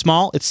because it's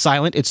small, it's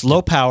silent, it's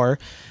low power,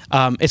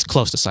 it's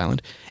close to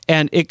silent,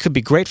 and it could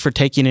be great for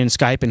taking in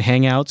Skype and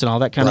Hangouts and all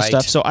that kind of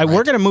stuff. So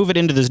we're going to move it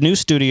into this new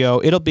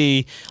studio. It'll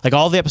be like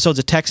all the episodes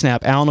of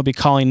TechSnap. Alan will be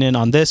calling in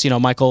on this.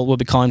 Michael will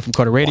be calling from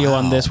Coda Radio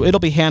on this. It'll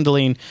be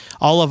handling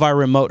all of our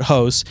remote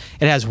hosts.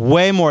 It has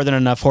way more than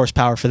enough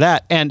horsepower for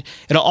that, and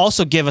it'll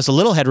also give us a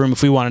little headroom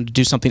if we wanted to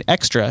do something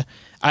extra.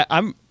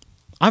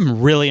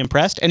 I'm really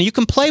impressed, and you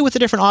can play with the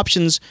different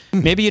options.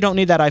 Maybe you don't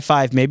need that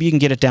i5. Maybe you can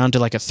get it down to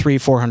like a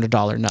 $300-400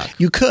 NUC.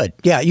 You could,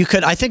 you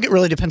could. I think it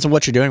really depends on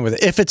what you're doing with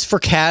it. If it's for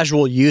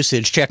casual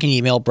usage, checking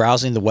email,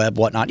 browsing the web,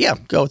 whatnot,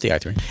 go with the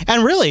i3.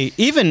 And really,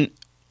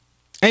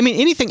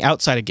 anything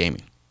outside of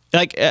gaming,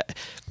 like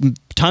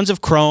tons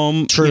of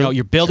Chrome. True.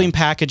 You're building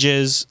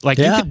packages. Like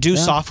you could do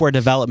software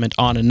development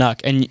on a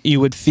NUC, and you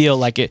would feel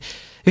like it.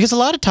 Because a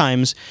lot of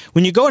times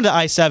when you go into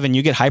i7,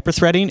 you get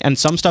hyper-threading, and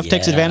some stuff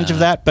takes advantage of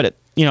that. But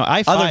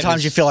i5 other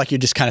times you feel like you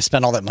just kind of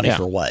spend all that money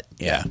for what?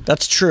 Yeah,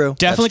 that's true.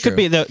 Definitely could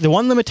be the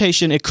one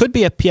limitation. It could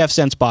be a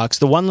pfSense box.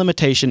 The one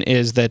limitation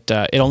is that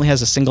it only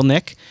has a single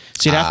NIC,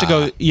 so you'd have to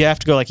go. You have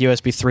to go like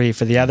USB 3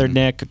 for the other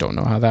NIC. I don't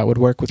know how that would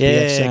work with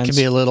pfSense. It could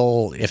be a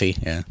little iffy.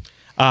 Yeah.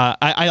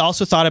 I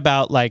also thought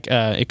about like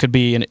it could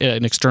be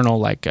an external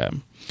like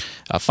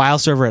file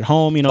server at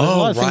home. You know, there's a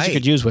lot of things you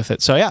could use with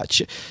it. So yeah.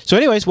 So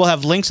anyways, we'll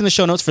have links in the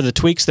show notes for the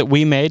tweaks that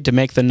we made to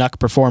make the NUC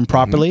perform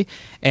properly,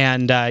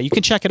 and you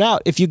can check it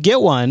out. If you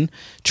get one,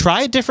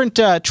 try different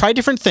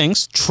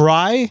things.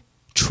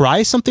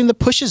 Try something that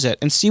pushes it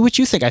and see what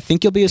you think. I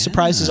think you'll be as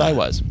surprised as I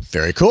was.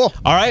 Very cool.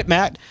 All right,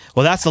 Matt.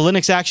 Well, that's the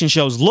Linux Action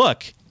Show's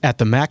look at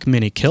the Mac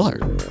Mini Killer.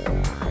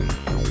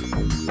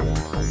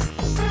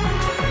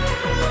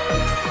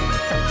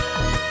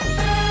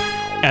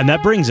 And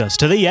that brings us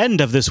to the end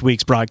of this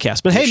week's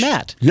broadcast. But hey,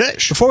 Matt,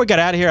 before we got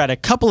out of here, I had a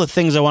couple of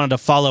things I wanted to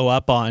follow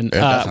up on.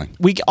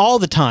 All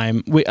the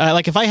time,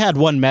 like if I had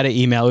one meta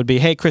email, it would be,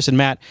 hey, Chris and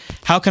Matt,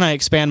 how can I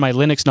expand my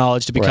Linux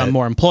knowledge to become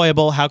more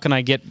employable? How can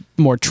I get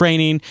more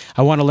training?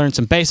 I want to learn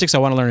some basics. I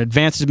want to learn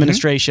advanced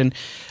administration.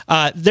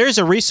 There's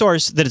a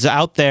resource that is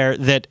out there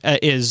that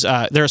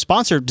they're a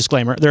sponsor,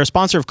 disclaimer, they're a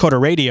sponsor of Coder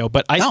Radio,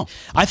 but I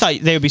thought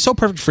they would be so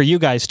perfect for you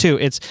guys too.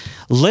 It's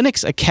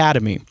Linux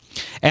Academy.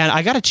 And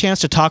I got a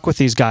chance to talk with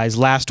these guys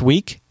last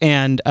week,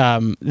 and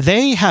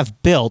they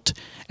have built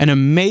an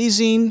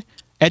amazing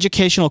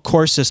educational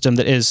course system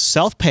that is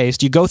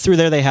self-paced. You go through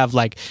there, they have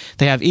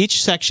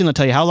each section, they'll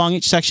tell you how long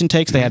each section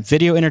takes. They have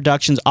video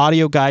introductions,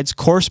 audio guides,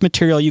 course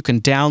material you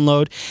can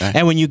download.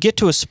 And when you get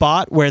to a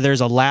spot where there's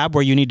a lab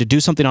where you need to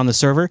do something on the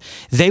server,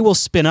 they will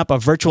spin up a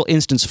virtual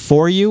instance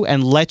for you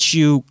and let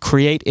you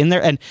create in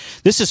there. And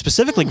this is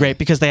specifically great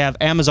because they have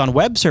Amazon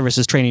Web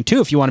Services training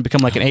too. If you want to become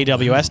like an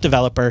AWS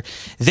developer,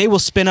 they will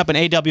spin up an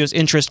AWS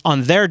interest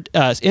on their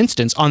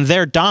instance on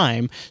their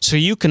dime, so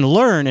you can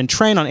learn and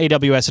train on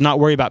AWS and not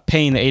worry about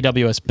paying the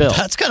AWS bill.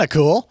 That's kind of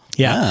cool.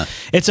 Yeah.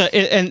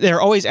 And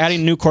they're always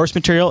adding new course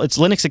material. It's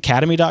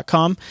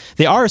linuxacademy.com.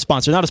 They are a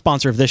sponsor, not a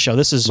sponsor of this show.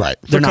 This is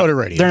They're not Coder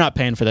Radio. They're not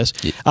paying for this.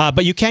 Yeah.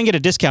 But you can get a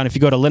discount if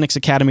you go to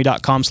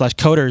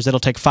linuxacademy.com/coders. It'll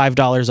take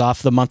 $5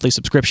 off the monthly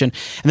subscription.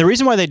 And the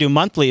reason why they do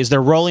monthly is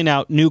they're rolling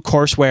out new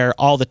courseware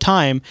all the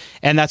time,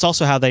 and that's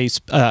also how they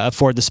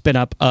afford the spin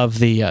up of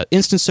the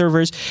instance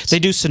servers. They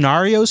do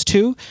scenarios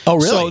too. Oh,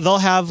 really? So they'll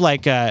have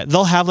like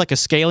a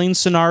scaling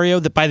scenario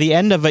that by the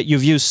end of it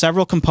you've used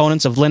several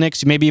components of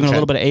Linux, maybe even a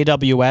little bit of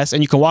AWS,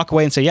 and you can walk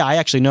away and say, yeah, I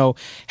actually know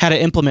how to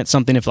implement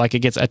something if like it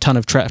gets a ton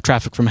of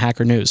traffic from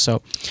Hacker News.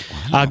 So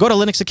go to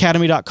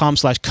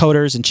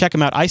linuxacademy.com/coders and check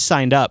them out. I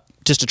signed up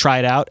just to try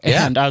it out,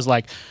 and I was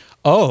like,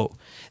 oh,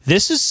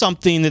 this is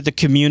something that the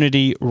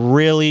community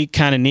really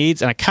kind of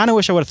needs, and I kind of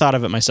wish I would have thought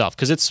of it myself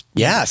because it's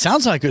it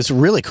sounds like it's a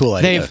really cool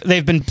idea.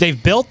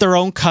 They've built their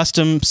own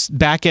custom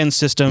back-end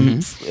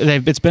system.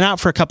 It's been out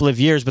for a couple of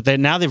years, but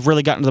now they've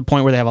really gotten to the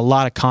point where they have a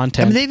lot of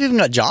content. I mean, they've even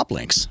got job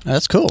links.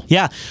 That's cool.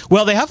 Yeah,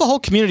 well, they have a whole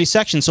community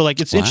section, so like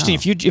it's interesting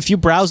if you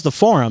browse the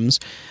forums,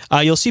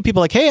 you'll see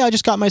people like, hey, I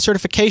just got my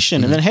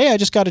certification, and then hey, I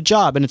just got a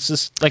job, and it's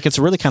just like it's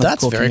a really kind of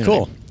cool community. That's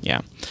very cool.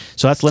 Yeah,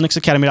 so that's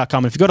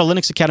linuxacademy.com. If you go to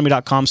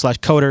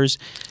linuxacademy.com/coders,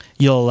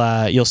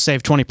 you'll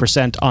save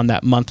 20% on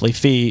that monthly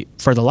fee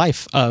for the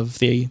life of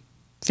the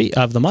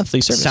monthly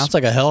service. Sounds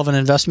like a hell of an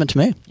investment to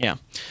me. Yeah.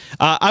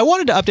 I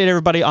wanted to update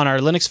everybody on our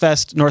Linux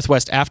Fest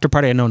Northwest after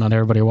party. I know not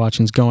everybody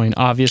watching is going,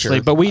 obviously,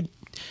 but we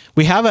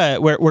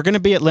have we're going to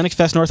be at Linux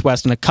Fest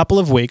Northwest in a couple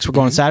of weeks. We're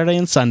going Saturday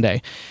and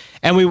Sunday,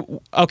 and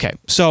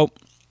so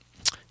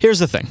here's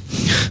the thing: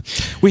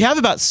 we have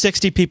about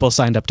 60 people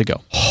signed up to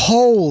go.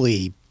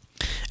 Holy!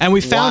 And we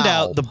found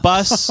out the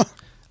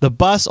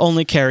bus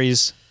only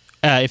carries,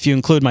 if you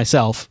include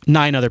myself,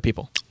 9 other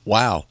people.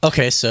 Wow.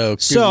 Okay, so we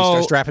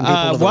start strapping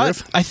people to the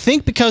roof? I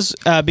think because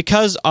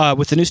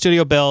with the new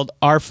studio build,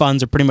 our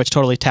funds are pretty much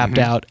totally tapped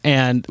out,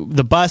 and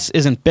the bus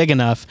isn't big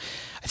enough.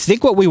 I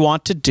think what we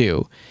want to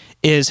do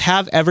is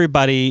have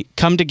everybody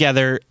come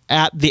together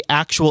at the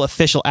actual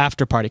official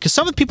after party. Because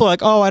some of the people are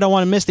like, oh, I don't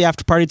want to miss the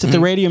after party. It's at the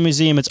Radio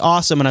Museum. It's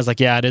awesome. And I was like,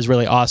 yeah, it is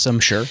really awesome.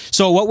 Sure.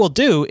 So what we'll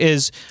do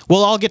is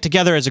we'll all get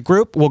together as a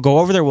group. We'll go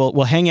over there.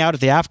 We'll hang out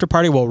at the after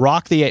party. We'll do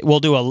a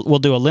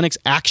Linux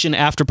Action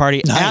after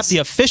party at the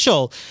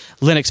official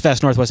Linux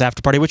Fest Northwest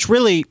after party, which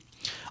really...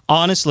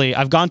 Honestly,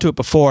 I've gone to it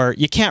before.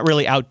 You can't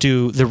really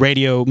outdo the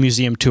Radio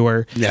Museum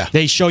tour. Yeah.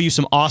 They show you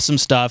some awesome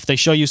stuff. They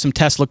show you some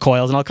Tesla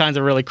coils and all kinds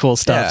of really cool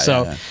stuff.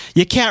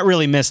 You can't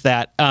really miss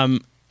that.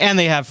 And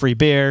they have free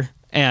beer.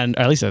 And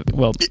at least, it's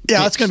going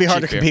to be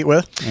hard to compete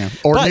with. Yeah.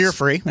 Or near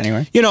free,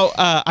 anyway. You know,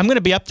 I'm going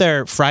to be up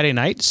there Friday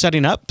night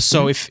setting up.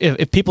 So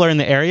if people are in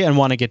the area and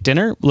want to get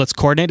dinner, let's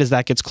coordinate as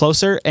that gets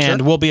closer.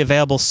 And we'll be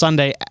available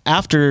Sunday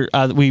after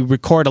we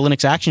record a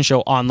Linux Action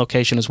Show on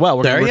location as well.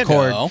 We're going to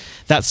record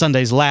that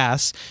Sunday's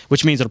last,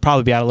 which means it'll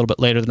probably be out a little bit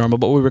later than normal.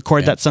 But we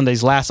record that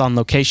Sunday's last on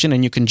location,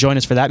 and you can join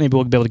us for that. Maybe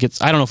we'll be able to get,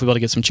 I don't know if we'll be able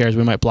to get some chairs.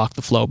 We might block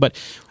the flow.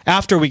 But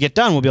after we get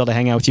done, we'll be able to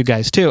hang out with you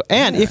guys too.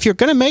 And if you're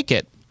going to make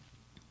it,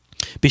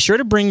 be sure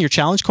to bring your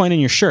challenge coin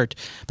and your shirt,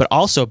 but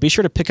also be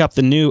sure to pick up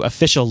the new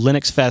official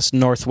Linux Fest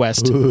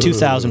Northwest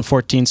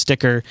 2014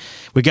 sticker.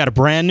 We got a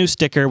brand new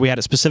sticker. We had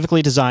it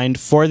specifically designed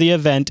for the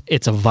event.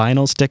 It's a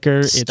vinyl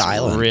sticker.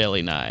 Styling. It's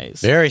really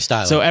nice. Very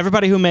stylish. So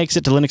everybody who makes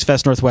it to Linux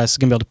Fest Northwest is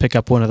going to be able to pick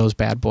up one of those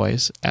bad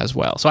boys as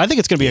well. So I think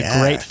it's going to be a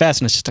great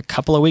fest, and it's just a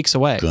couple of weeks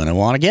away. Gonna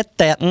want to get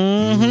that.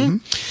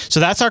 So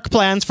that's our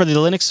plans for the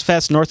Linux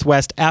Fest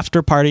Northwest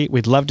after party.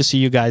 We'd love to see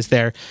you guys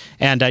there.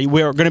 And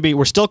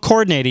we're still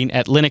coordinating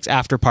at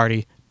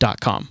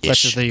linuxafterparty.com.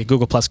 That's just the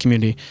Google Plus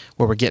community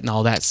where we're getting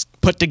all that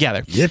put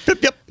together. Yep.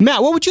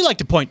 Matt, what would you like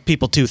to point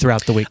people to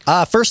throughout the week?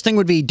 First thing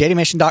would be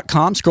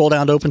datamation.com. Scroll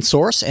down to open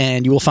source,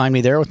 and you will find me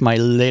there with my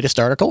latest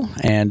article.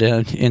 And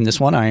in this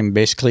one, I'm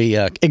basically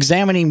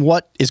examining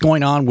what is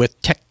going on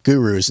with tech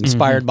gurus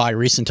inspired by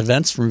recent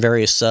events from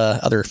various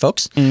other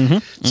folks.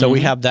 So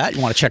we have that.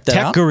 You want to check that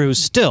out? Tech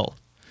gurus still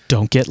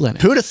don't get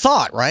Linux. Who'd have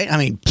thought, right? I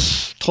mean,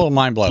 total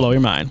mind blow. Blow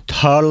your mind.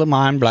 Total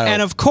mind blow.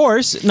 And of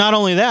course, not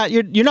only that,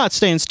 you're not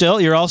staying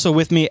still. You're also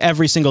with me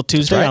every single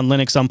Tuesday on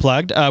Linux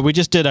Unplugged. We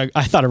just did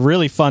I thought a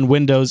really fun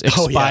Windows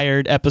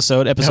expired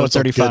episode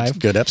 35.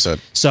 Good episode.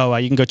 So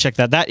you can go check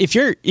that. If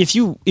you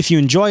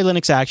enjoy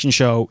Linux Action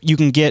Show, you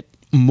can get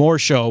more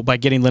show by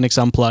getting Linux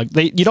Unplugged.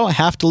 You don't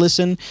have to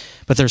listen,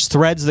 but there's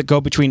threads that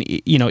go between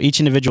each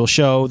individual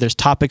show. There's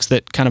topics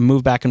that kind of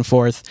move back and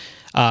forth.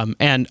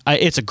 And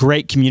it's a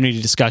great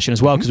community discussion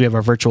as well because we have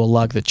our virtual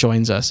lug that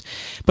joins us.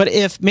 But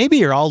if maybe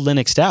you're all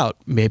Linuxed out,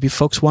 maybe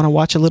folks want to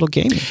watch a little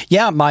gaming.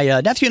 Yeah, my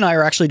nephew and I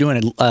are actually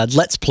doing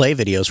Let's Play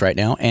videos right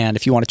now. And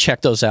if you want to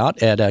check those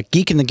out at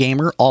Geek and the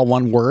Gamer, all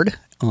one word.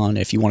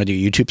 If you want to do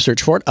a YouTube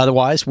search for it.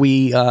 Otherwise,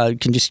 we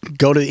can just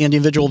go to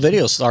individual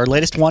videos. Our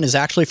latest one is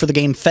actually for the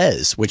game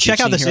Fez, which check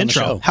out this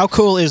intro. How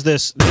cool is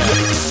this?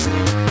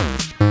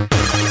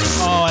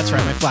 Oh, that's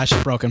right. My flash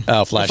is broken.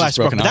 Oh, flash is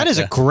broken. That is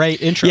a great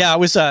intro. Yeah, I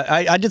was.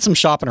 I did some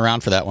shopping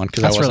around for that one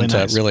because I wasn't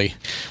really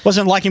nice.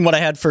 Wasn't liking what I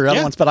had for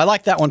other ones, but I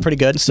like that one pretty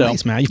good. So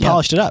nice, man. You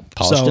polished it up.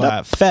 Polished it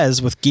up.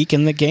 Fez with Geek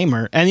and the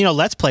Gamer, and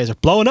Let's Plays are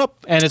blowing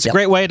up, and it's a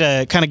great way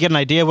to kind of get an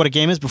idea of what a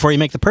game is before you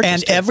make the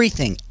purchase. And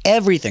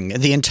everything,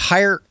 the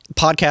entire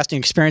podcasting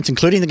experience,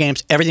 including the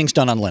games, everything's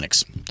done on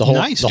Linux. The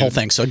whole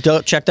thing. So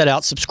check that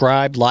out.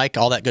 Subscribe, like,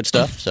 all that good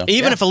stuff. So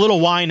even if a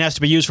little wine has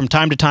to be used from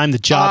time to time, the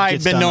job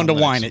gets done. I've been known to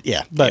Linux. wine it.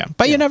 Yeah,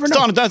 but you never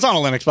know. It's on a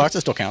Linux box.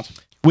 It still counts.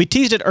 We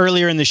teased it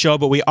earlier in the show,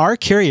 but we are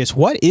curious.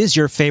 What is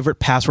your favorite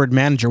password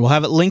manager? We'll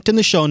have it linked in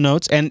the show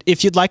notes. And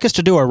if you'd like us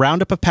to do a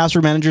roundup of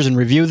password managers and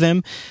review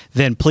them,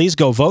 then please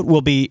go vote.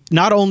 We'll be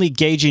not only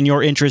gauging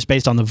your interest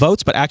based on the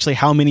votes, but actually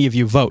how many of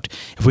you vote.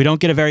 If we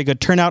don't get a very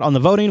good turnout on the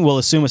voting, we'll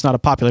assume it's not a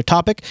popular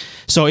topic.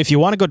 So if you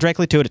want to go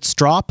directly to it, it's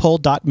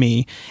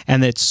strawpoll.me,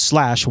 and it's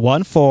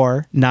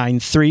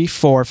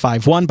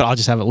 /1493451, but I'll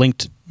just have it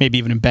linked, maybe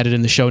even embedded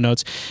in the show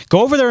notes.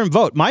 Go over there and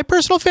vote. My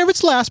personal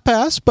favorite's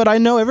LastPass, but I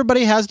know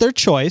everybody has their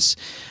choice.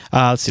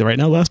 Let's see, right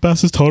now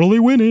LastPass is totally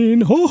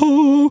winning. Ho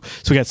ho!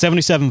 So we got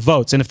 77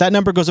 votes, and if that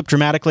number goes up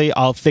dramatically,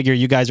 I'll figure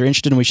you guys are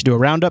interested and we should do a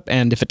roundup,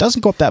 and if it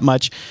doesn't go up that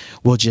much,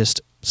 we'll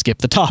just skip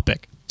the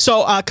topic.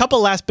 So a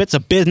couple last bits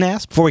of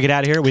business before we get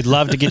out of here. We'd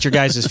love to get your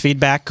guys'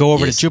 feedback. Go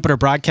over to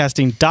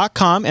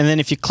jupiterbroadcasting.com, and then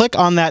if you click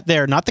on that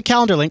there, not the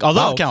calendar link,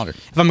 although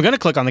if I'm going to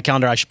click on the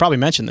calendar, I should probably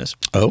mention this.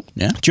 Oh,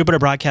 yeah.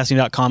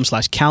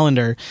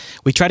 jupiterbroadcasting.com/calendar.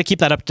 We try to keep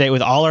that up to date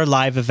with all our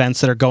live events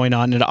that are going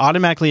on, and it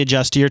automatically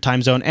adjusts to your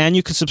time zone, and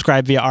you can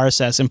subscribe via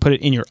RSS and put it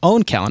in your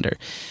own calendar.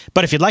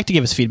 But if you'd like to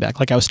give us feedback,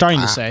 like I was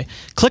starting to say,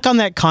 click on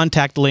that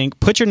contact link,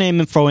 put your name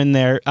info in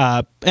there,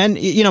 and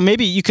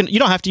maybe you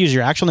don't have to use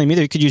your actual name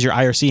either. You could use your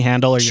IRC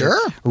handle or your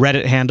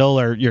Reddit handle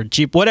or your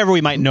Jeep, whatever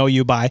we might know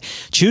you by.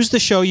 Choose the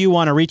show you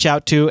want to reach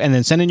out to and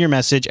then send in your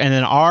message, and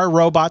then our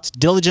robots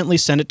diligently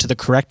send it to the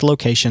correct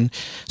location.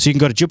 So you can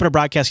go to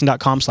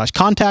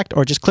jupiterbroadcasting.com/contact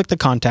or just click the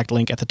contact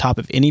link at the top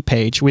of any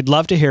page. We'd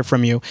love to hear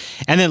from you.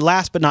 And then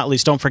last but not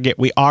least, don't forget,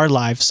 we are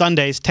live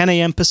Sundays, 10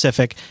 a.m.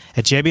 Pacific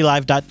at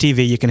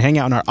jblive.tv. You can hang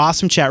out in our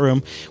awesome chat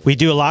room. We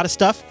do a lot of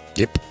stuff.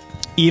 Yep.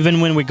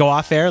 Even when we go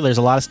off air, there's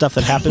a lot of stuff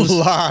that happens. A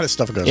lot of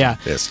stuff goes on.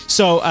 Yes.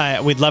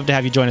 So we'd love to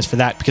have you join us for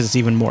that because it's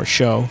even more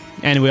show.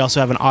 And we also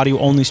have an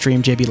audio-only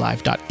stream,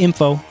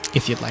 jblive.info,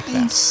 if you'd like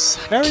that.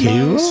 Very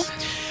nice.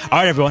 All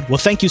right, everyone. Well,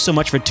 thank you so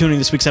much for tuning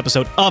this week's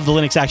episode of the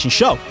Linux Action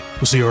Show.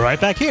 We'll see you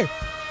right back here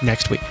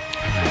next week.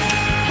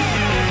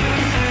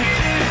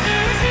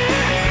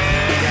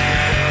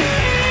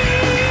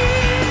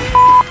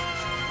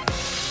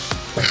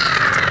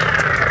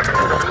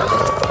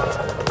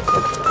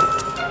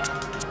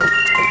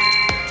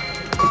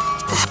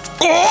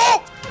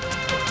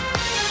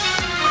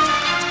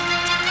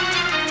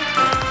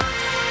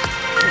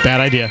 Bad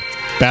idea.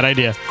 Bad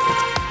idea.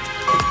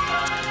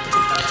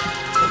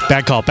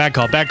 Bad call. Bad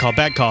call. Bad call.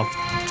 Bad call.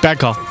 Bad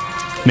call.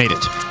 Made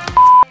it.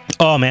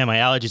 Oh, man, my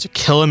allergies are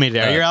killing me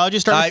there. Are your allergies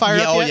starting to fire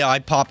up yet? Yeah, I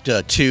popped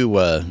two,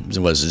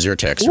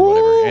 Zyrtex or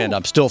whatever, and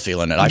I'm still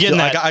feeling it. I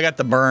got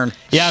the burn.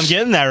 Yeah, I'm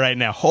getting that right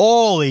now.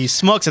 Holy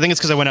smokes. I think it's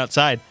because I went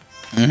outside.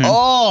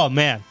 Oh,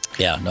 man.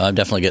 Yeah, no, I'm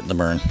definitely getting the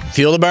burn.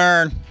 Feel the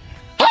burn.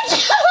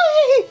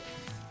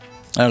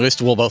 At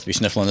least we'll both be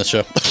sniffling this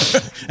show.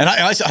 And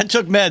I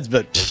took meds,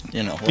 but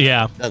you know,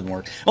 yeah, it doesn't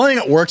work. The only thing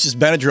that works is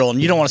Benadryl,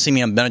 and you don't want to see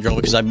me on Benadryl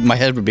because my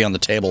head would be on the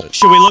table.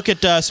 Should we look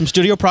at some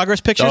studio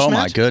progress pictures? Oh Matt?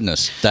 my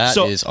goodness, that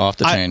is off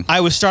the chain.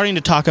 I was starting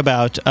to talk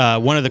about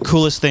one of the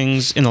coolest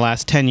things in the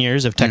last 10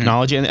 years of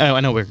technology, and I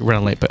know we're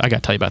running late, but I got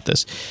to tell you about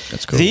this.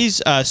 That's cool.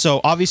 These,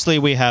 so obviously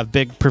we have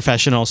big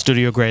professional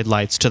studio grade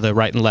lights to the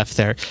right and left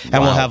there,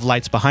 and we'll have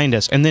lights behind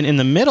us, and then in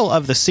the middle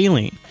of the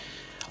ceiling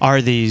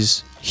are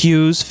these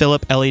Hughes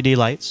Philip LED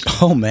lights.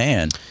 Oh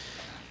man.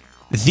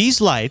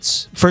 These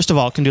lights, first of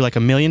all, can do like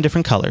a million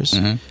different colors.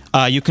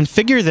 You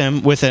configure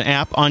them with an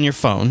app on your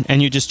phone,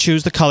 and you just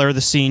choose the color of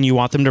the scene you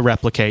want them to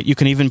replicate. You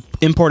can even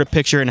import a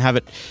picture and have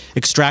it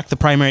extract the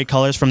primary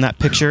colors from that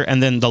picture,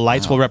 and then the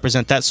lights will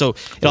represent that. So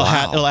it'll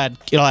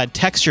add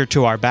texture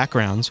to our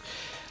backgrounds,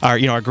 our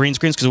green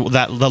screens, because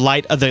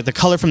the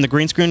color from the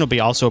green screen will be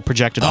also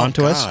projected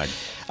onto us.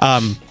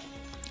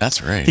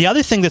 That's right. The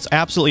other thing that's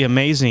absolutely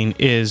amazing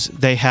is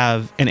they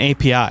have an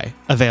API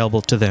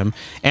available to them,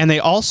 and they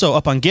also,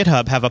 up on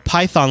GitHub, have a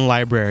Python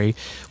library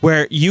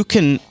where you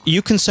can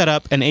set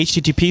up an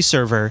HTTP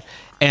server,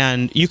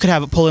 and you could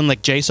have it pull in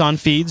like JSON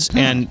feeds,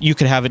 and you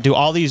could have it do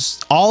all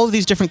of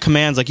these different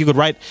commands. Like you could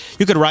write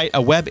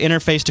a web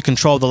interface to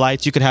control the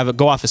lights. You could have it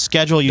go off a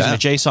schedule using a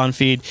JSON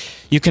feed.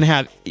 You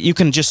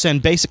can just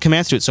send basic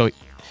commands to it. So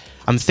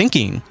I'm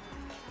thinking,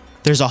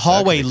 there's a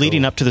hallway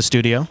leading up to the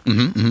studio,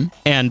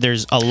 and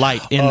there's a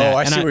light in that.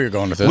 I see where you're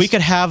going with this. We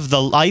could have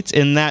the lights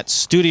in that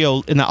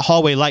studio, in that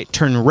hallway light,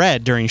 turn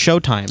red during show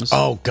times.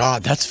 Oh,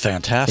 God, that's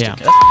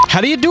fantastic. Yeah.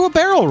 How do you do a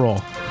barrel roll?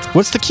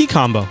 What's the key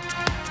combo?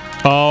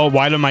 Oh,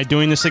 why am I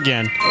doing this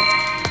again?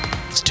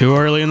 It's too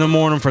early in the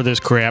morning for this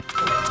crap.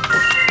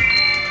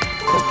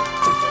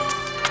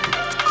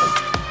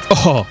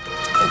 Oh.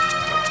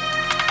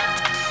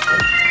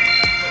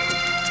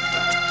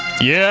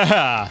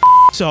 Yeah.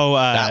 So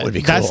that would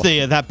be cool. That's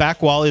that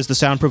back wall is the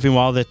soundproofing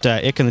wall that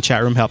Ick in the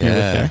chat room helped me with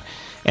there.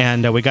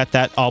 And we got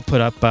that all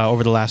put up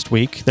over the last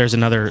week. There's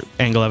another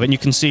angle of it. And you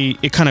can see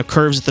it kind of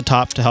curves at the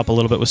top to help a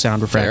little bit with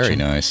sound refraction. Very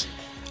nice.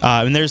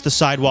 And there's the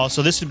side wall.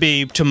 So this would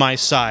be to my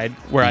side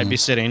where I'd be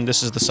sitting.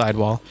 This is the side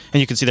wall.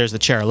 And you can see there's the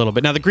chair a little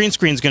bit. Now, the green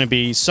screen's going to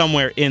be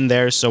somewhere in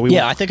there. So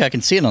I think I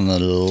can see it on the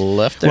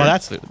left there. Well,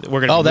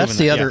 we're going to that's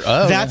the other.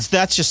 Yeah.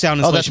 That's just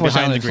sound installation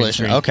behind the green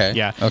screen. Okay.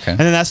 Yeah. Okay.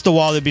 And then that's the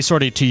wall that'd be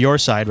sort of to your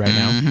side right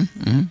now.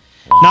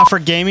 Not for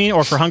gaming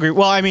or for hungry.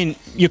 Well, I mean,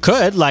 you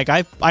could. Like,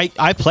 I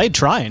played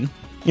Trine.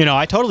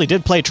 I totally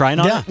did play Trine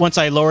on it. Once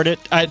I lowered it,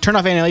 I turned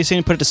off anti-aliasing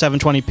and put it to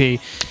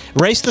 720p.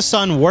 Race the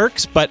Sun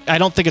works, but I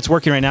don't think it's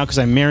working right now because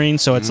I'm mirroring,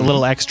 so it's a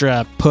little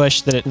extra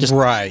push that it just...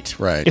 Right.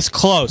 It's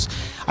close.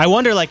 I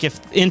wonder, like,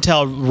 if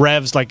Intel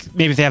revs, like,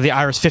 maybe if they have the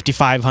Iris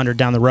 5500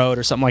 down the road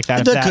or something like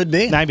that. That could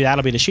be. Maybe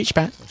that'll be the sheet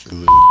spat.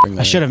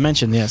 I should have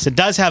mentioned this. It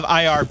does have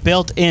IR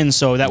built in,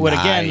 so that would,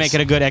 again, make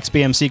it a good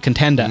XBMC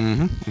contender.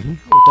 It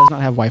does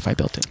not have Wi-Fi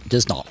built in.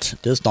 Does not.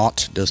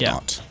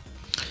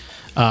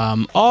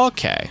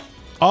 Okay.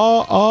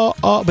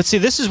 But see,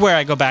 this is where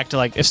I go back to,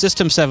 like, if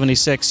System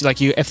 76, like,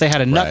 if they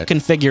had a NUC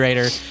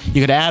configurator,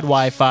 you could add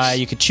Wi-Fi,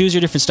 you could choose your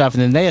different stuff,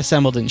 and then they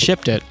assembled it and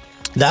shipped it.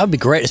 That would be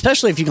great,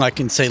 especially if you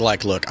can say,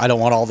 like, look, I don't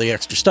want all the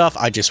extra stuff.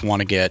 I just want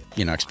to get,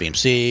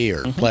 XBMC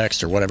or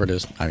Plex or whatever it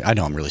is. I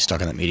know I'm really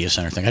stuck on that media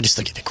center thing. I just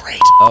think it'd be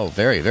great. Oh,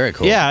 very, very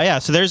cool. Yeah.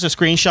 So there's a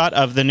screenshot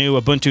of the new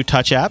Ubuntu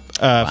Touch app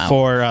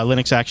for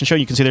Linux Action Show.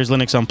 You can see there's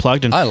Linux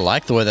Unplugged. And I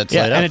like the way that's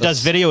laid out. And it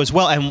does video as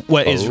well. And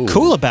what is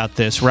cool about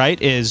this,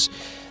 right, is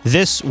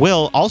this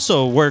will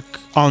also work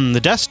on the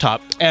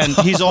desktop, and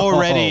he's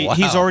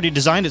already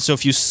designed it. So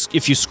if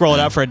you scroll it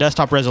out for a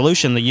desktop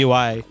resolution, the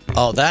UI.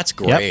 Oh, that's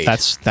great. Yep,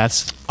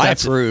 that's I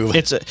approve.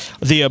 It's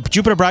the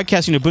Jupiter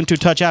Broadcasting Ubuntu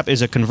Touch app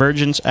is a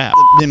convergence app.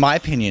 In my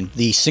opinion,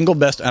 the single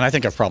best, and I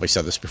think I've probably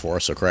said this before,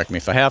 so correct me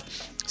if I have.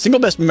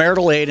 Single best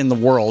marital aid in the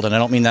world, and I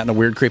don't mean that in a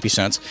weird, creepy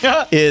sense,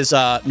 is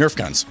Nerf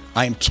guns.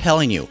 I am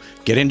telling you,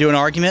 get into an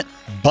argument,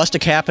 bust a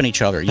cap in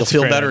each other. You'll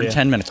feel better in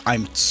 10 minutes.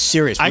 I'm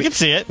serious. I can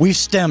see it. We've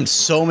stemmed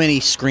so many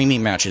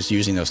screaming matches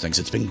using those things.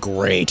 It's been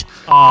great.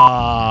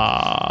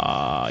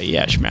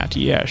 Yes, Matt.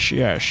 Yes.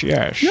 Okay,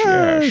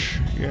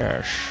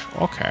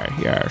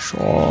 yes.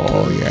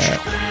 Oh,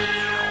 yeah.